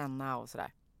man börjar känna och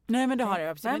sådär. Nej, men det har jag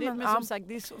absolut. Men som sagt,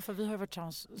 det är så, för vi har varit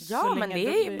tillsammans så länge.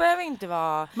 Men det behöver inte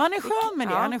vara... Man är skön med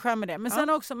det, han är skön med det. Men sen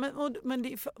också, men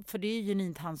det, för det är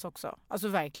genuint hans också. Alltså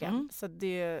verkligen. Så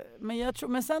det,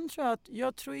 men sen tror jag att,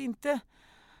 jag tror inte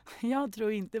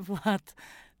på att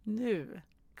nu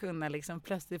kunna liksom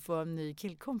plötsligt få en ny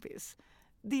killkompis.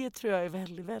 Det tror jag är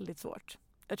väldigt, väldigt svårt.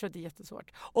 Jag tror att det är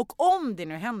jättesvårt. Och om det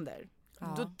nu händer,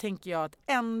 då tänker jag att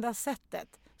enda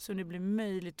sättet så det blir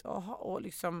möjligt att ha och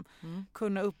liksom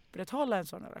kunna upprätthålla en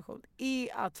sån relation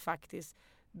är att faktiskt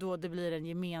då det blir en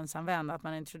gemensam vän, att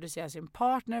man introducerar sin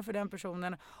partner för den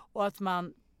personen och att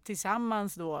man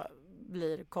tillsammans då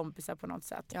blir kompisar på något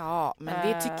sätt. Ja, men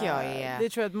det tycker jag är... Det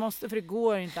tror jag att måste, för det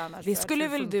går inte annars. Det skulle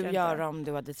väl du göra om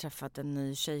du hade träffat en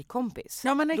ny tjejkompis?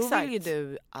 Ja, men exakt. Då vill ju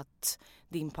du att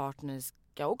din partner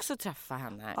ska också träffa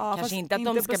henne. Ja, kanske inte att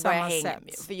de ska börja hänga.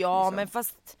 Liksom. Men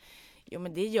fast... Jo,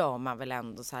 men det gör man väl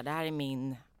ändå så här. Det här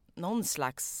är någon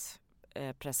slags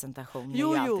presentation.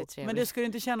 Jo, men det skulle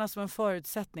inte kännas som en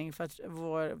förutsättning för att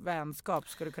vår vänskap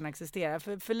skulle kunna existera.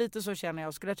 För lite så känner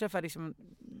jag. Skulle jag träffa liksom,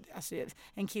 alltså,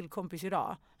 en killkompis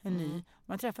idag, en ny.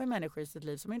 Man träffar ju människor i sitt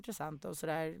liv som är intressanta och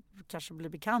sådär, kanske blir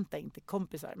bekanta, inte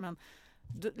kompisar. Men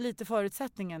lite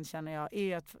förutsättningen känner jag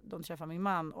är att de träffar min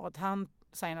man och att han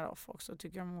signar off också.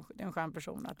 Tycker jag det är en skön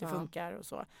person, att det funkar och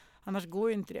så. Annars går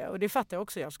ju inte det. Och det fattar jag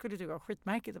också. Jag skulle tycka det var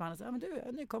skitmärkligt om han sa, men du, jag är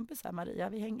en ny kompis här, Maria.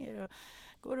 Vi hänger och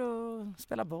går och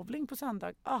spelar bowling på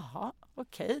söndag. Aha,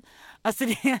 okej. Alltså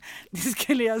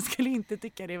jag skulle inte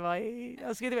tycka det var...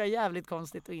 Jag skulle tycka det var jävligt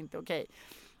konstigt och inte okej.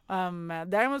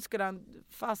 Däremot skulle han,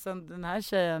 fastän den här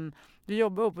tjejen du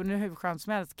jobbar upp och nu är hur skönt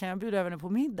som helst, kan jag bjuda över henne på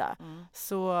middag.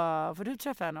 Så får du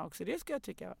träffa henne också. Det ska jag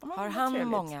tycka. Har han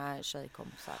trevligt. Många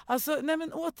tjejkompisar? Alltså, nej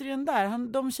men återigen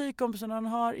där. De tjejkompisarna han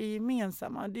har är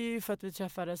gemensamma. Det är ju för att vi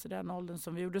träffades i den åldern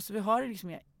som vi gjorde. Så vi har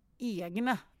liksom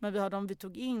egna. Men vi har de vi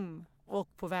tog in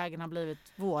och på vägen har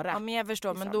blivit våra. Ja, men jag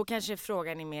förstår. Men då kanske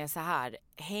frågan är mer så här.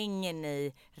 Hänger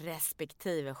ni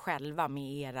respektive själva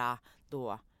med era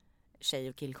då tjej-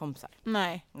 och killkompisar?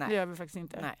 Nej, det gör vi faktiskt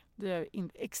inte. Nej. Det gör vi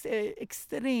inte.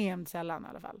 Extremt sällan i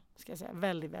alla fall. Ska jag säga.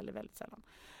 Väldigt, väldigt, väldigt sällan.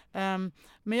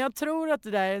 Men jag tror att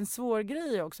det där är en svår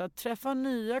grej också. Att träffa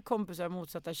nya kompisar av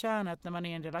motsatta könet när man är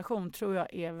i en relation tror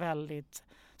jag är väldigt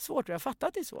svårt. Och jag fattar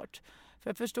att det är svårt. För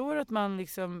jag förstår att man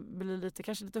liksom blir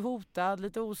kanske lite hotad,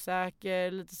 lite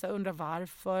osäker, lite så undrar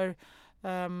varför.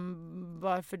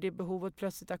 Varför det behovet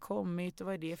plötsligt har kommit och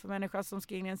vad är det för människa som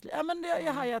ska in i ens liv. Ja, men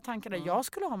jag hajar tankarna. Jag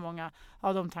skulle ha många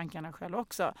av de tankarna själv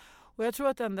också. Och jag tror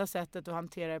att enda sättet att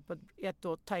hantera det är att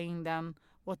då ta in den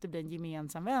och att det blir en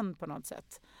gemensam vän på något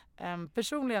sätt.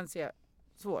 Personligen ser jag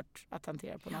svårt att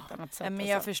hantera på något annat sätt. Men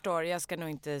jag förstår, jag ska nog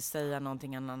inte säga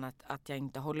någonting annat att jag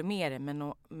inte håller med dig.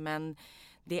 Men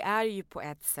det är ju på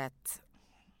ett sätt,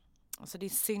 alltså det är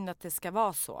synd att det ska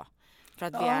vara så. För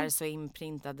att vi är så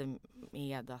inprintade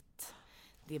med att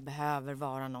det behöver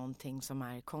vara någonting som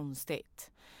är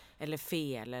konstigt. Eller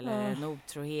fel, eller en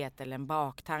otrohet, eller en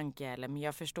baktanke. Men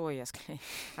jag förstår ju, jag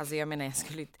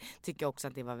skulle tycka också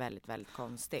att det var väldigt, väldigt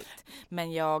konstigt.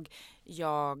 Men jag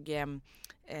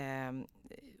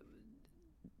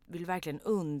vill verkligen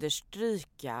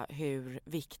understryka hur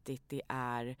viktigt det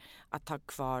är att ha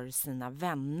kvar sina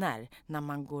vänner när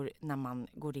man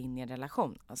går in i en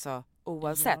relation. Alltså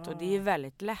oavsett. Ja. Och det är ju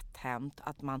väldigt lätt hänt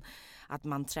att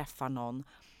man träffar någon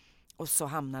och så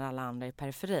hamnar alla andra i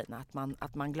periferin.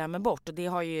 Att man glömmer bort. Och det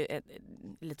har ju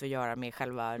lite att göra med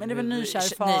själva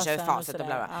nykärfaset. Och bla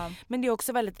bla. Ja. Men det är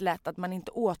också väldigt lätt att man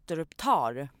inte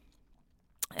återupptar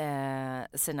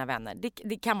sina vänner.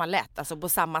 Det kan man lätt, alltså på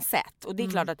samma sätt. Och det är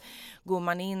klart att går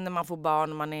man in när man får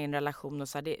barn och man är i en relation och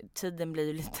så tiden blir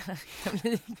ju lite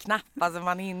knapp. Alltså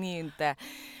man hinner ju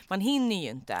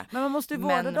inte. Men man måste ju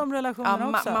vårda de relationerna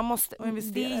också. Man måste,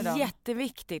 det är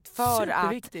jätteviktigt för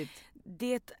att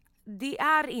det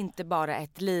är inte bara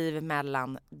ett liv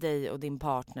mellan dig och din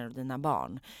partner och dina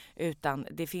barn. Utan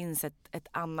det finns ett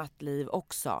annat liv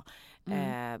också.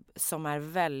 Som är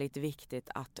väldigt viktigt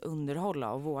att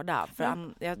underhålla och vårda. För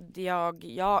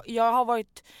jag har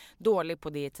varit dålig på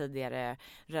det i tidigare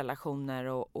relationer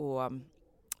och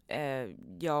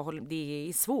det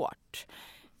är svårt.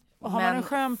 Och har man en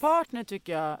skön partner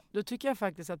då tycker jag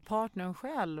faktiskt att partnern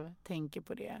själv tänker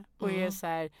på det. Och är så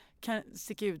här, kan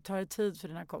sticka ut, ta tid för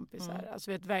dina kompisar.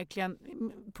 Alltså verkligen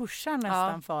pushar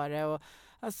nästan för det. Och,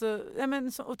 alltså,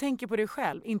 och tänker på det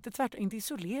själv. Inte tvärtom, inte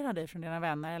isolera dig från dina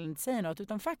vänner eller inte säga något.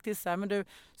 Utan faktiskt så här, men du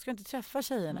ska inte träffa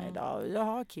tjejerna idag. Jag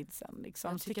har kidsen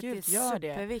liksom. Jag tycker att det är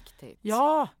superviktigt.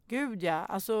 Ja, gud ja.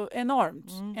 Alltså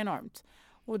enormt.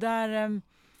 Och där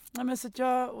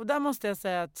måste jag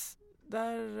säga att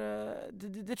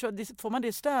det tror jag, får man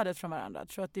det stödet från varandra,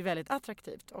 tror jag att det är väldigt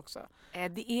attraktivt också.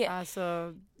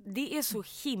 Det är så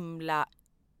himla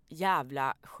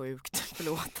jävla sjukt,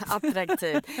 förlåt,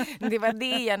 attraktivt. Det var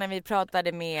det när vi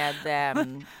pratade med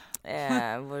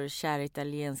vår kära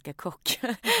italienska kock.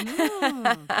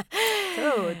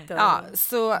 Ja,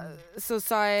 så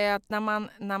sa jag att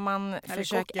när man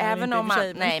försöker, även om man...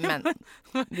 Nej, men...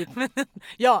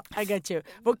 Ja, I got you.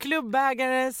 Vår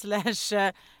klubbägare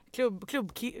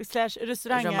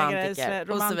restaurangägare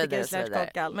romantiker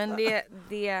kock, allt. Men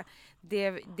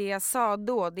det jag sa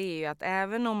då, det är ju att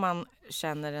även om man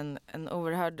känner en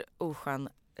oerhörd oskön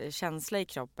känsla i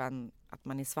kroppen, att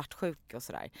man är svartsjuk och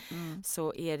sådär,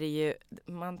 så är det ju,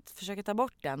 man försöker ta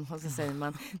bort den och så säger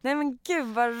man, nej men gud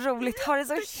vad roligt, har det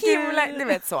så himla, du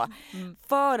vet så.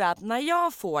 För att när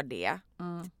jag får det,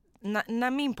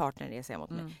 när min partner reser mot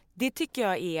mig, det tycker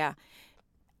jag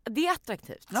det är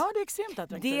attraktivt. Ja, det är extremt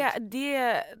attraktivt.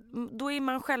 Då är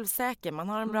man självsäker, man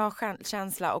har en bra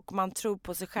känsla och man tror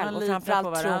på sig själv och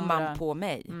framförallt tror man på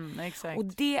mig. Exakt. Och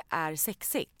det är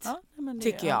sexigt,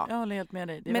 tycker jag. Jag håller helt med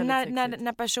dig. Men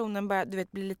när personen börjar, du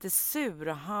vet, bli lite sur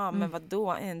och men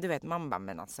vadå? Du vet, man bara,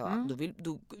 men alltså,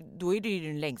 då är det ju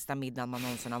den längsta middagen man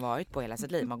någonsin har varit på hela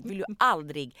sitt liv. Man vill ju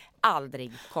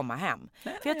aldrig komma hem.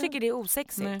 För jag tycker det är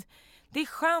osexigt. Nej. Det är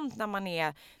skönt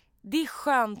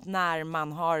när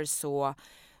man har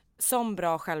sån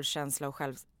bra självkänsla och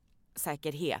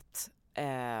självsäkerhet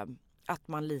att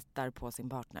man litar på sin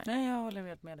partner. Nej, jag håller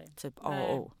helt med dig. Typ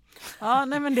A&O. Ja,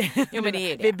 nej men det. Jo, men det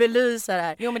är det. Vi belyser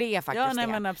här. Jo, men det är faktiskt nej,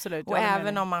 men absolut. Och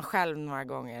även om man själv några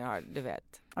gånger har, du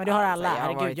vet. Ja, det har alla.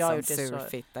 Herregud, jag har gjort det så.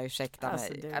 Surfitta, ursäkta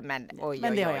alltså, mig.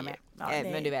 Men det har jag med. Ja,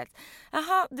 men du vet.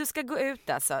 Jaha, du ska gå ut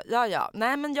alltså. Ja.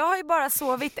 Nej, men jag har ju bara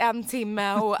sovit 1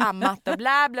 timme och ammat och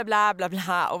bla bla bla bla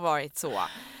bla och varit så.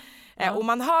 Och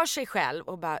man hör sig själv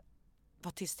och bara,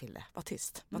 var tyst till det, var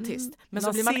tyst. Men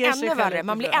så blir man ännu värre,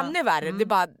 ännu värre. Det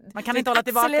bara, man kan inte hålla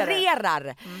tillbaka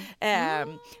accelererar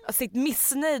sitt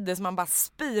missnöje som man bara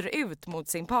spyr ut mot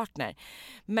sin partner.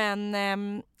 Men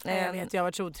jag vet, jag har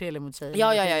varit så otrevlig mot sig.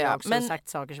 Ja. Jag har också sagt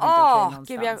saker som inte är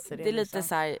okej någonstans. Gud, det är lite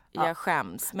så här, jag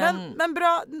skäms. Men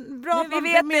bra att vi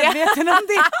vet medveten om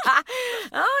det.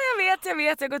 Ja, jag vet, jag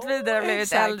har gått vidare och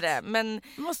blivit äldre. Men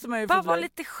måste man ju bara vara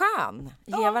lite skön.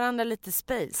 Ge varandra lite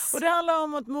space. Och det handlar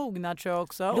om att mogna, tror jag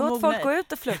också. Låt folk gå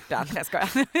ut och flirta. Jag skojar.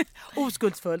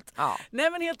 Oskuldsfullt. Ja.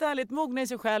 Nej, men helt ärligt, mogna i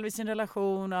sig själv, i sin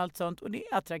relation och allt sånt. Och det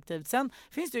är attraktivt. Sen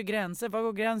finns det ju gränser. Var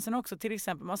går gränsen också? Till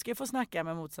exempel, man ska ju få snacka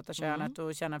med motsatta könet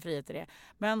och känna frihet i det.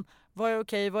 Men vad är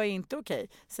okej, vad är inte okej?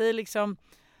 Säg liksom,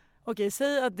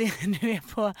 säg att du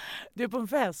är på en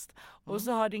fest och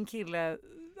så har din kille,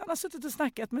 han har suttit och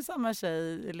snackat med samma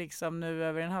tjej liksom nu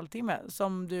över en halvtimme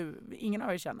som ingen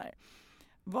av er känner.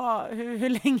 Hur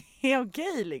länge är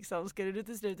okej liksom? Ska du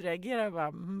till slut reagera och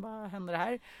bara, vad händer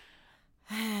här?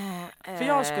 För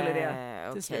jag skulle det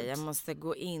till slut. Jag måste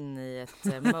gå in i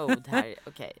ett mode här.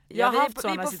 Jag har haft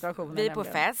sådana situationer. Vi är på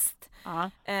fest.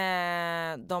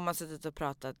 De har suttit och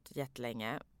pratat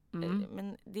jättelänge.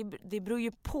 Men det beror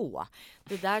ju på.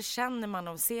 Det där känner man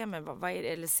och ser med vad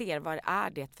är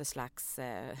det för slags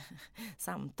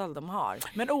samtal de har.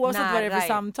 Men oavsett vad det är för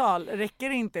samtal, räcker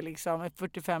det inte liksom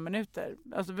 45 minuter?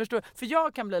 Alltså förstår, för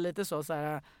jag kan bli lite så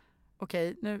här.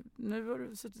 Okej, nu har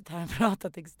du suttit här och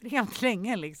pratat extremt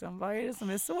länge liksom. Vad är det som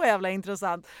är så jävla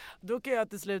intressant? Då kan jag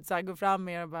till slut så här gå fram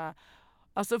med och bara...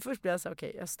 Alltså först blir jag så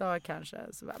jag stör kanske.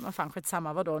 Så bara, men fan,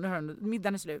 skitsamma, vadå? Nu har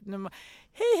middagen är slut. Nu,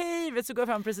 hej, vet så går jag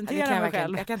fram och presenterar mig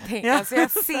själv. Jag kan tänka, alltså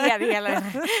jag ser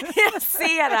jag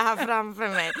ser det här framför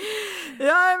mig.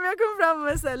 Ja, men jag kommer fram och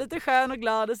är så här, lite skön och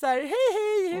glad och så här,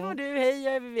 hej, hur mår du? Hej,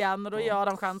 jag är Vivian. Och då gör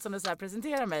de chansen att så här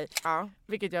presentera mig. Ja.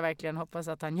 Vilket jag verkligen hoppas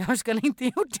att han gör. Skulle inte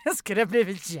gjort det, jag skulle ha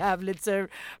blivit jävligt sur.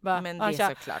 Bara, men det är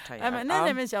såklart han gör.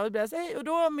 Nej, men så blir jag så här, och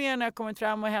då mer när jag kommit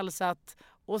fram och hälsat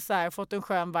och så här, fått en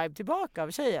skön vibe tillbaka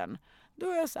av tjejen.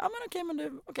 Då är jag så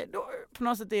här, då på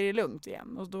något sätt är det lugnt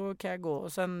igen. Och då kan jag gå.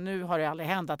 Och sen, nu har det aldrig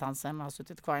hänt att han sen har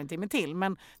suttit kvar en timme till.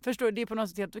 Men förstår du, det är på något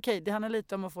sätt helt okej. Det handlar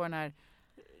lite om att få den här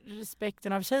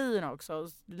respekten av tjejen också.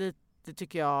 Lite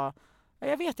tycker jag.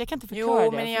 Jag vet, jag kan inte förklara det.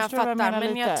 Jo, men jag fattar.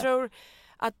 Men jag tror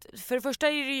att för det första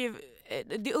är det ju,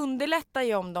 det underlättar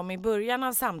ju om de i början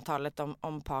av samtalet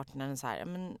om partnern så här,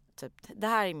 men typ, det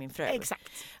här är min fru. Exakt.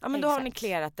 Ja, men då har ni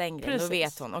klerat den grejen. Då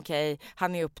vet hon, okej,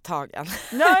 han är upptagen.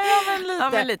 Ja, men lite. Ja,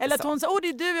 men lite eller så. Att hon säger, det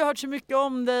är du, jag har hört så mycket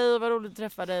om dig och vad roligt att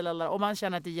träffa dig. Och man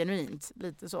känner att det är genuint.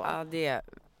 Lite så. Ja, det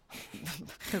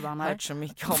jag har hört så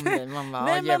mycket om dig. Man bara,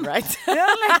 nej, men, right.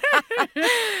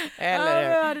 Eller ja,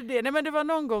 jag hörde det. Nej, men det var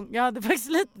någon gång, jag hade faktiskt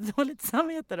lite dåligt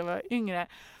samvete. Det var yngre.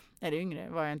 Nej, det yngre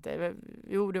var jag inte.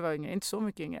 Jo, det var yngre. Inte så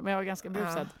mycket yngre, men jag var ganska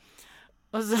brusad.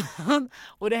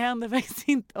 Och det hände faktiskt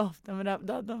inte ofta, men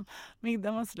då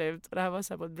middagen var slut och det här var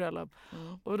så här på ett bröllop.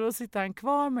 Och då sitter han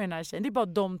kvar med den här tjejen. Det är bara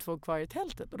de två kvar i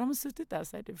tältet och de har suttit där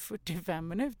så här typ 45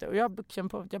 minuter och jag kände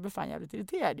på att jag blev fan jävligt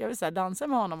irriterad. Jag vill så här dansa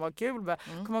med honom, var kul,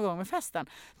 komma igång med festen.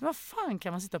 Men vad fan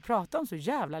kan man sitta och prata om så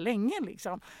jävla länge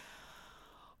liksom?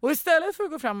 Och istället för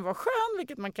att gå fram och vara skön,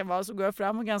 vilket man kan vara, så går jag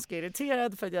fram och ganska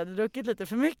irriterad för att jag hade druckit lite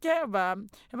för mycket. Jag bara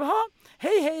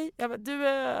hej. Jag bara, du,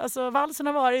 alltså valsen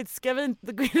har varit, ska vi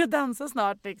inte gå in och dansa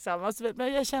snart liksom? Alltså,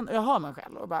 men jag har mig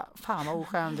själv och bara, fan vad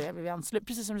oskön det är, Vivian.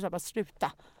 Precis som du sa, bara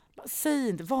sluta. Säg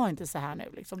inte, var inte så här nu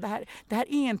liksom. Det här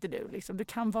är inte du liksom. Du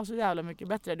kan vara så jävla mycket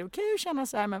bättre. Det är okej att känna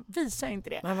så här, men visa inte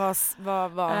det. Men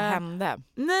vad hände?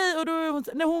 Nej, och då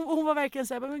hon var verkligen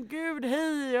så här, men gud,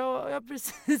 hej, jag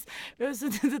har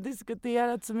suttit och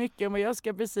diskuterat så mycket om och jag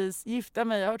ska precis gifta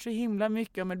mig. Jag har hört så himla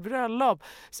mycket om ett bröllop.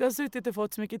 Så jag har suttit och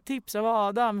fått så mycket tips av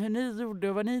Adam, hur ni gjorde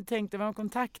och vad ni tänkte, vem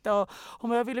kontakta och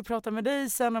om jag ville prata med dig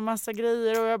sen och massa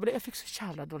grejer och jag fick så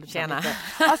jävla dåligt Tjena.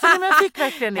 Alltså men jag fick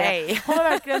verkligen det. Hej. Hon var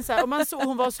verkligen så här, och man såg,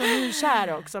 hon var så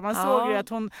nykär också. Man såg ju att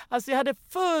hon, alltså jag hade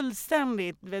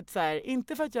fullständigt, så här,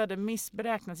 inte för att jag hade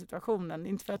missberäknat situationen,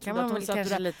 inte för att kan att man hon satt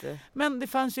där. lite. Men det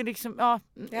fanns ju liksom,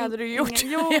 det hade du gjort.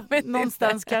 Jo,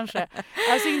 någonstans kanske.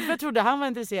 Alltså inte för att jag trodde han var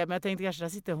intresserad, men jag tänkte kanske där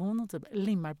sitter hon och typ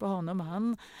limmar på honom och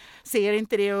han ser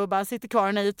inte det och bara sitter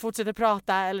kvar och fortsätter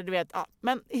prata eller du vet,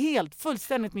 men helt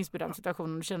fullständigt missbedömd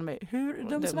situationen och känner mig hur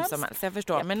dum som helst. Jag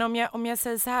förstår. Men om jag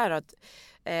säger så här att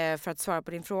för att svara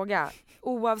på din fråga,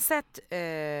 oavsett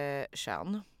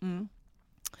kön,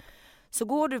 så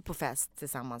går du på fest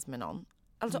tillsammans med någon.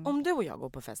 Alltså om du och jag går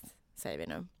på fest, säger vi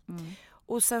nu.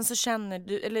 Och sen så känner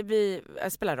du, eller vi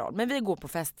spelar roll, men vi går på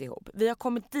fest ihop. Vi har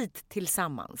kommit dit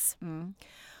tillsammans.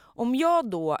 Om jag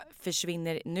då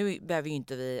försvinner, nu behöver ju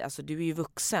inte vi, alltså du är ju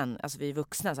vuxen, alltså vi är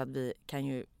vuxna så att vi kan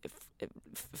ju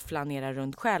flanera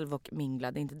runt själv och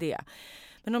mingla, det är inte det.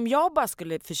 Men om jag bara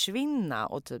skulle försvinna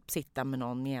och typ sitta med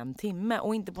någon i en timme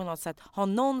och inte på något sätt ha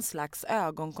någon slags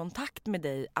ögonkontakt med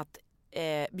dig att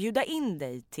bjuda in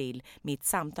dig till mitt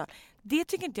samtal. Det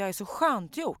tycker inte jag är så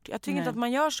skönt gjort. Jag tycker inte att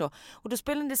man gör så. Och då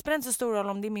spelar det inte så stor roll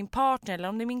om det är min partner eller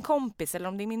om det är min kompis eller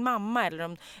om det är min mamma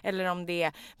eller om det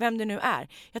är vem det nu är.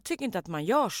 Jag tycker inte att man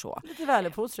gör så. Lite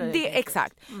väluppfostrad. Det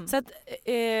exakt. Så att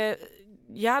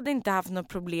jag hade inte haft något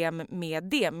problem med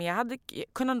det, men jag hade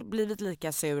kunnat blivit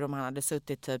lika sur om han hade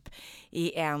suttit typ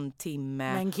i en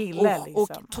timme med en kille, och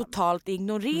totalt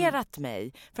ignorerat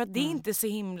mig. För att det är inte så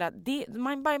himla,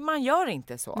 man gör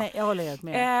inte så. Nej, jag håller helt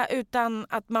med. Utan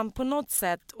att man på något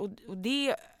sätt, och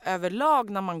det överlag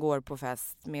när man går på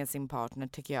fest med sin partner,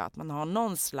 tycker jag att man har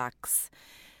någon slags,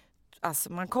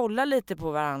 alltså man kollar lite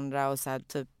på varandra och så här,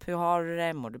 typ, hur har du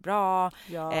det? Mår du bra?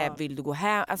 Ja. Vill du gå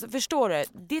hem? Alltså förstår du?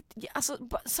 Det, alltså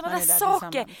sådana där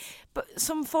saker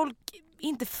som folk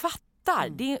inte fattar.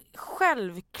 Det är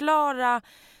självklara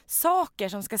saker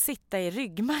som ska sitta i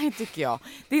ryggmärgen, tycker jag.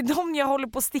 Det är de jag håller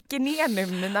på att sticka ner nu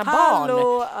med mina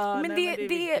barn. Men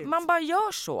det man bara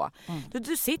gör så.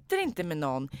 Du sitter inte med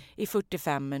någon i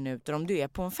 45 minuter om du är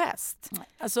på en fest.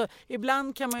 Alltså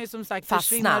ibland kan man ju som sagt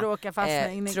försvinna och råka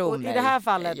fastna in i det här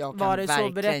fallet var det så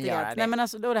berättigat. Nej men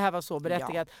alltså då det här var så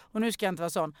berättigat. Ja. Och nu ska jag inte vara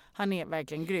sån. Han är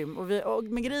verkligen grym. Och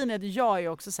med grejen är att jag är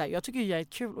också så här, jag tycker det är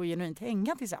kul och genuint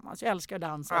hänga tillsammans. Jag älskar att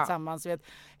dansa tillsammans, vet,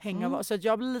 hänga så att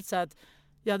jag blir lite så att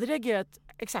jag hade reagerat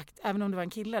exakt, även om det var en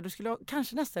kille. Då skulle jag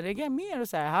kanske nästan reagera mer och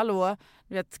säga hallå,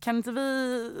 du vet, kan inte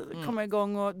vi komma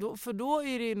igång? Och för då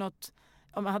är det ju något,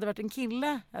 om jag hade varit en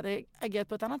kille hade jag agerat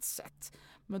på ett annat sätt.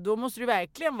 Men då måste det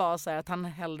verkligen vara så här att han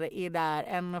hellre är där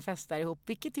än att festa ihop,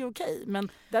 vilket är okej.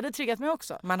 Men det hade triggat mig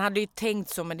också. Man hade ju tänkt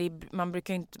så, men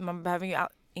man behöver ju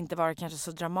inte vara kanske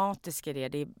så dramatisk i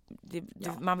det.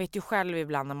 Man vet ju själv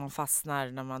ibland när man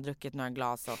fastnar när man har druckit några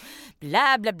glas och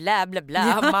bla bla bla bla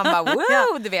bla. Ja. Man bara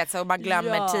wow, du vet så, och man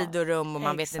glömmer tid och rum och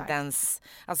man vet inte ens,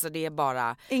 alltså det är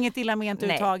bara inget illa ment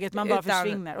uttaget, man bara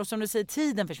försvinner. Och som du säger,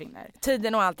 tiden försvinner.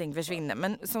 Tiden och allting försvinner.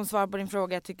 Men som svar på din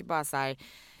fråga, jag tycker bara så här,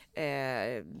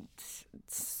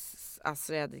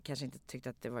 alltså jag hade kanske inte tyckt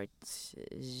att det varit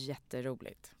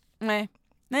jätteroligt. Nej,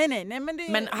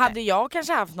 men hade jag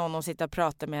kanske haft någon att sitta och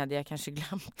prata med hade jag kanske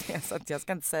glömt det, så att jag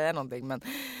ska inte säga någonting, men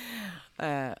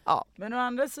ja. Men å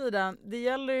andra sidan, det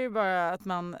gäller ju bara att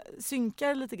man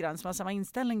synkar lite grann så man har samma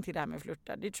inställning till det här med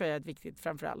flirta. Det tror jag är viktigt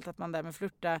framförallt, att man där med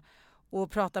flirta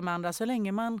och prata med andra så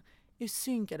länge man är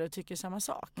synkade och tycker samma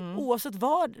sak. Oavsett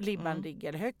vad ribban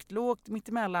ligger, högt, lågt,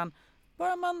 mittemellan.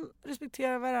 bara man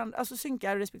respekterar varandra, alltså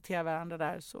synkar och respekterar varandra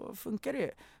där, så funkar det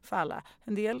ju för alla.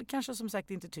 En del kanske som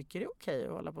sagt inte tycker det är okej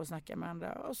att hålla på och snacka med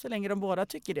andra, och så länge de båda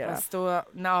tycker det.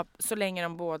 Så länge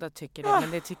de båda tycker det,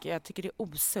 men jag tycker det är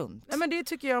osunt. Ja, men det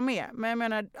tycker jag med. Men jag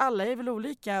menar, alla är väl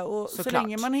olika, och så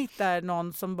länge man hittar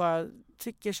någon som bara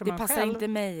tycker som man själv. Det passar inte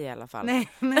mig i alla fall. Nej,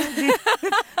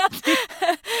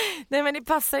 nej, men det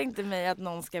passar inte mig att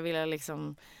någon ska vilja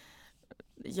liksom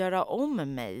göra om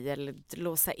mig eller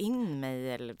låsa in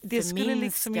mig eller det skulle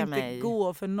liksom inte mig.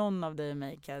 gå för någon av dig och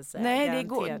mig, kan jag säga. Nej,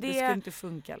 det skulle inte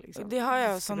funka liksom. Det har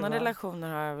jag, sådana relationer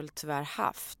har jag väl tyvärr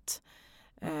haft.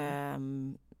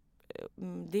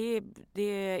 Det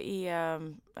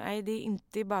är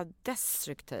inte bara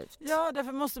destruktivt. Ja,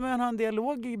 därför måste man ha en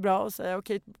dialog bra och säga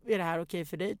okej, är det här okej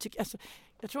för dig?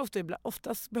 Jag tror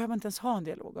oftast behöver man inte ens ha en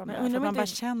dialog om det. För man bara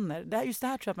känner. Just det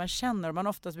här tror jag att man känner, och man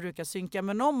oftast brukar synka.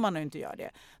 Men om man nu inte gör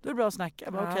det, då är det bra att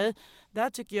snacka. Okej,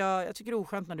 jag tycker det är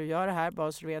oskönt när du gör det här.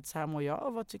 Bara så du vet, så här mår jag.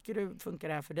 Och vad tycker du funkar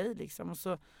det här för dig? Liksom. Och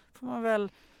så får man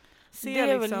väl se. Det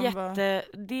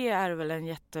är väl en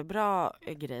jättebra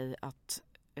grej att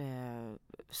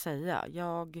säga.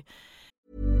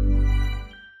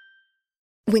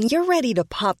 When you're ready to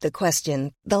pop the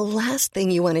question, the last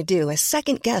thing you want to do is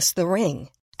second guess the ring.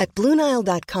 At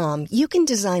BlueNile.com, you can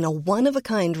design a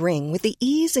one-of-a-kind ring with the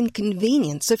ease and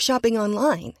convenience of shopping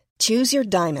online. Choose your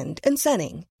diamond and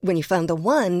setting. When you find the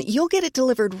one, you'll get it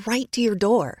delivered right to your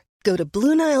door. Go to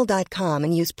BlueNile.com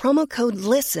and use promo code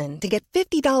LISTEN to get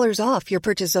 $50 off your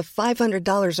purchase of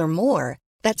 $500 or more.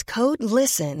 That's code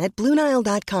LISTEN at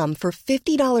BlueNile.com for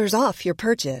 $50 off your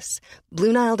purchase.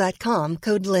 BlueNile.com,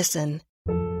 code LISTEN.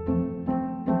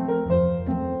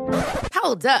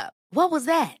 Hold up. What was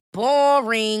that?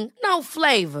 Boring. No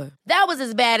flavor. That was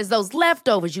as bad as those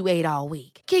leftovers you ate all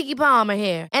week. Keke Palmer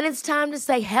here, and it's time to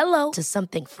say hello to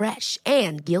something fresh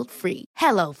and guilt-free.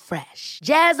 Hello Fresh.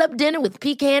 Jazz up dinner with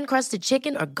pecan-crusted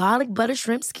chicken or garlic butter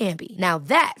shrimp scampi. Now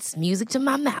that's music to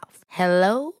my mouth.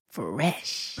 Hello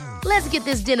Fresh. Let's get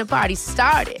this dinner party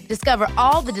started. Discover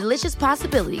all the delicious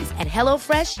possibilities at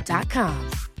HelloFresh.com.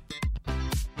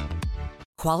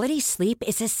 Quality sleep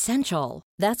is essential.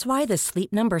 That's why the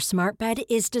Sleep Number Smart Bed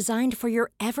is designed for your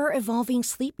ever-evolving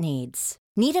sleep needs.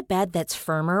 Need a bed that's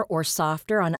firmer or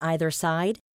softer on either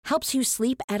side? Helps you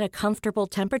sleep at a comfortable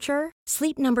temperature?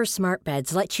 Sleep Number Smart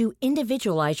Beds let you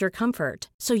individualize your comfort,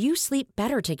 so you sleep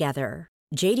better together.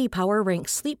 J.D. Power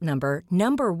ranks Sleep Number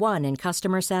 #1 in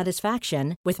customer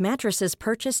satisfaction with mattresses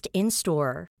purchased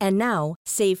in-store. And now,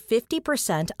 save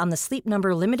 50% on the Sleep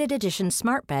Number Limited Edition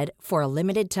Smart Bed for a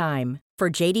limited time.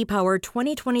 For J.D. Power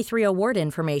 2023 award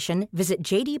information,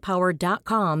 visit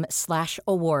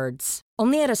jdpower.com/awards.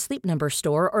 Only at a Sleep Number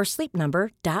store or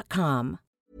sleepnumber.com.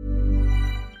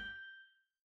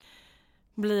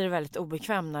 Blir väldigt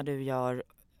obekväm när du gör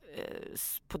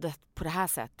på det här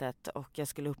sättet, och jag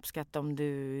skulle uppskatta om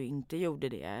du inte gjorde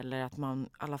det, eller att man i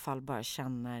alla fall bara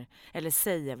känner eller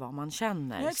säger vad man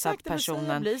känner. Ja, exakt, så att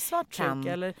personen blir svartsjuk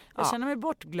eller jag känner mig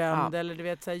bortglömd eller du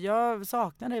vet så här, jag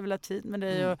saknar dig, vill ha tid med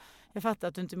dig och jag fattar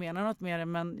att du inte menar något mer,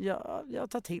 men jag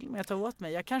tar till mig, jag tar åt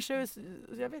mig. Jag kanske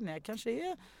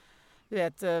är du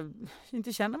vet,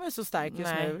 inte känner mig så stark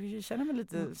just nu. Jag känner mig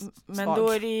lite svag. Men då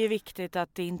är det ju viktigt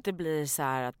att det inte blir så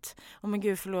här att men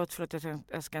gud förlåt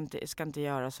jag ska inte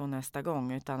göra så nästa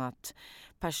gång, utan att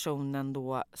personen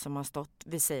då som har stått,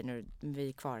 vi säger nu, vi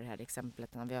är kvar i det här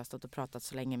exemplet när vi har stått och pratat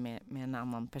så länge med en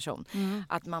annan person,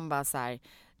 att man bara så här,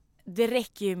 det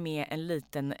räcker ju med en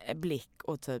liten blick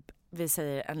och typ, vi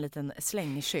säger en liten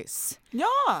slängkyss.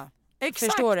 Ja!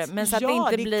 Exakt. Förstår du? Men så att det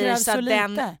inte blir så att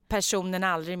den personen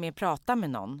aldrig mer pratar med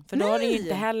någon. För då har det ju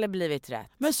inte heller blivit rätt.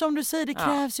 Men som du säger, det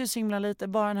krävs ju så himla lite.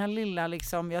 Bara den här lilla,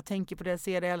 liksom, jag tänker på det,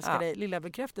 ser det, älskar dig, lilla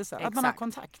bekräftelse. Exakt. Att man har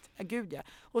kontakt. Ja, gud ja.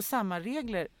 Och samma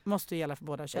regler måste gälla för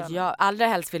båda könen. Ja, allra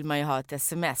helst vill man ju ha ett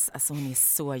sms. Alltså hon är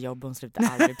så jobbig, hon slutar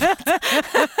aldrig prata.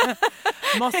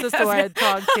 Måste stå här ett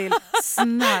tag till.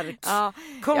 Snark.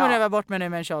 Kommer det vara bort med nu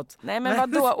med en shot? Nej men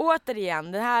vadå,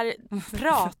 återigen, det här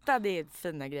prata, det är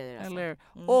fina grejer alltså.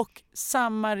 Och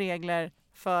samma regler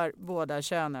för båda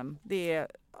könen. Det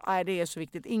är så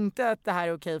viktigt. Inte att det här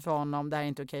är okej för honom, det här är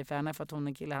inte okej för henne för att hon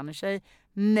är kille, han är tjej.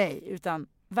 Nej, utan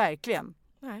verkligen.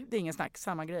 Nej. Det är ingen snack,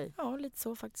 samma grej. Ja, lite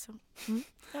så faktiskt.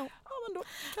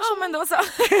 Men då så.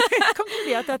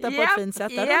 Konkluderat detta på ett fint sätt.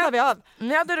 Där rundar vi av.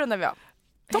 Ja, då rundar vi av.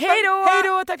 Toppen. Hej då! Hej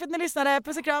då! Tack för att ni lyssnade.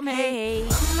 Puss och kram. Hej! Hej.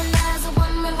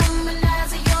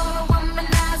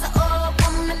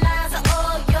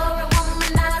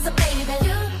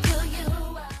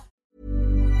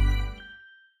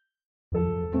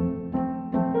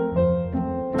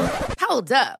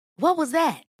 Hold up. What was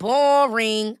that?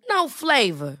 Boring. No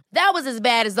flavor. That was as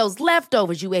bad as those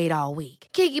leftovers you ate all week.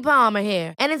 Keke Palmer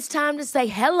here, and it's time to say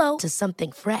hello to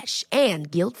something fresh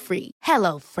and guilt-free.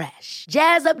 Hello Fresh.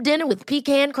 Jazz up dinner with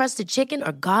pecan-crusted chicken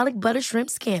or garlic butter shrimp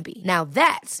scampi. Now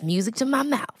that's music to my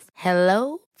mouth.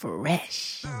 Hello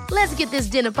Fresh. Let's get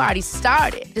this dinner party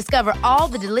started. Discover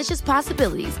all the delicious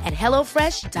possibilities at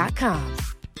HelloFresh.com.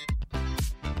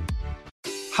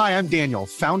 Hi, I'm Daniel,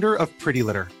 founder of Pretty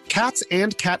Litter. Cats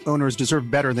and cat owners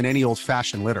deserve better than any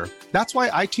old-fashioned litter. That's why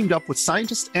I teamed up with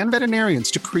scientists and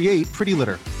veterinarians to create Pretty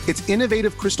Litter. Its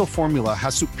innovative crystal formula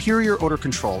has superior odor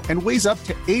control and weighs up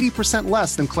to 80%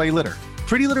 less than clay litter.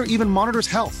 Pretty Litter even monitors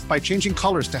health by changing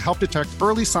colors to help detect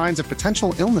early signs of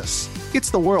potential illness.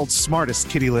 It's the world's smartest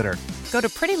kitty litter. Go to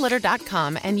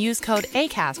prettylitter.com and use code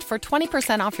ACAST for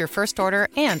 20% off your first order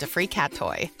and a free cat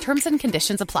toy. Terms and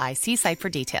conditions apply. See site for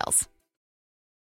details.